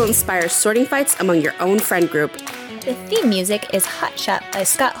 maybe you'll inspire sorting fights among your own friend group. The theme music is Hot Shot by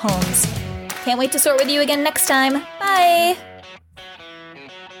Scott Holmes. Can't wait to sort with you again next time. Bye!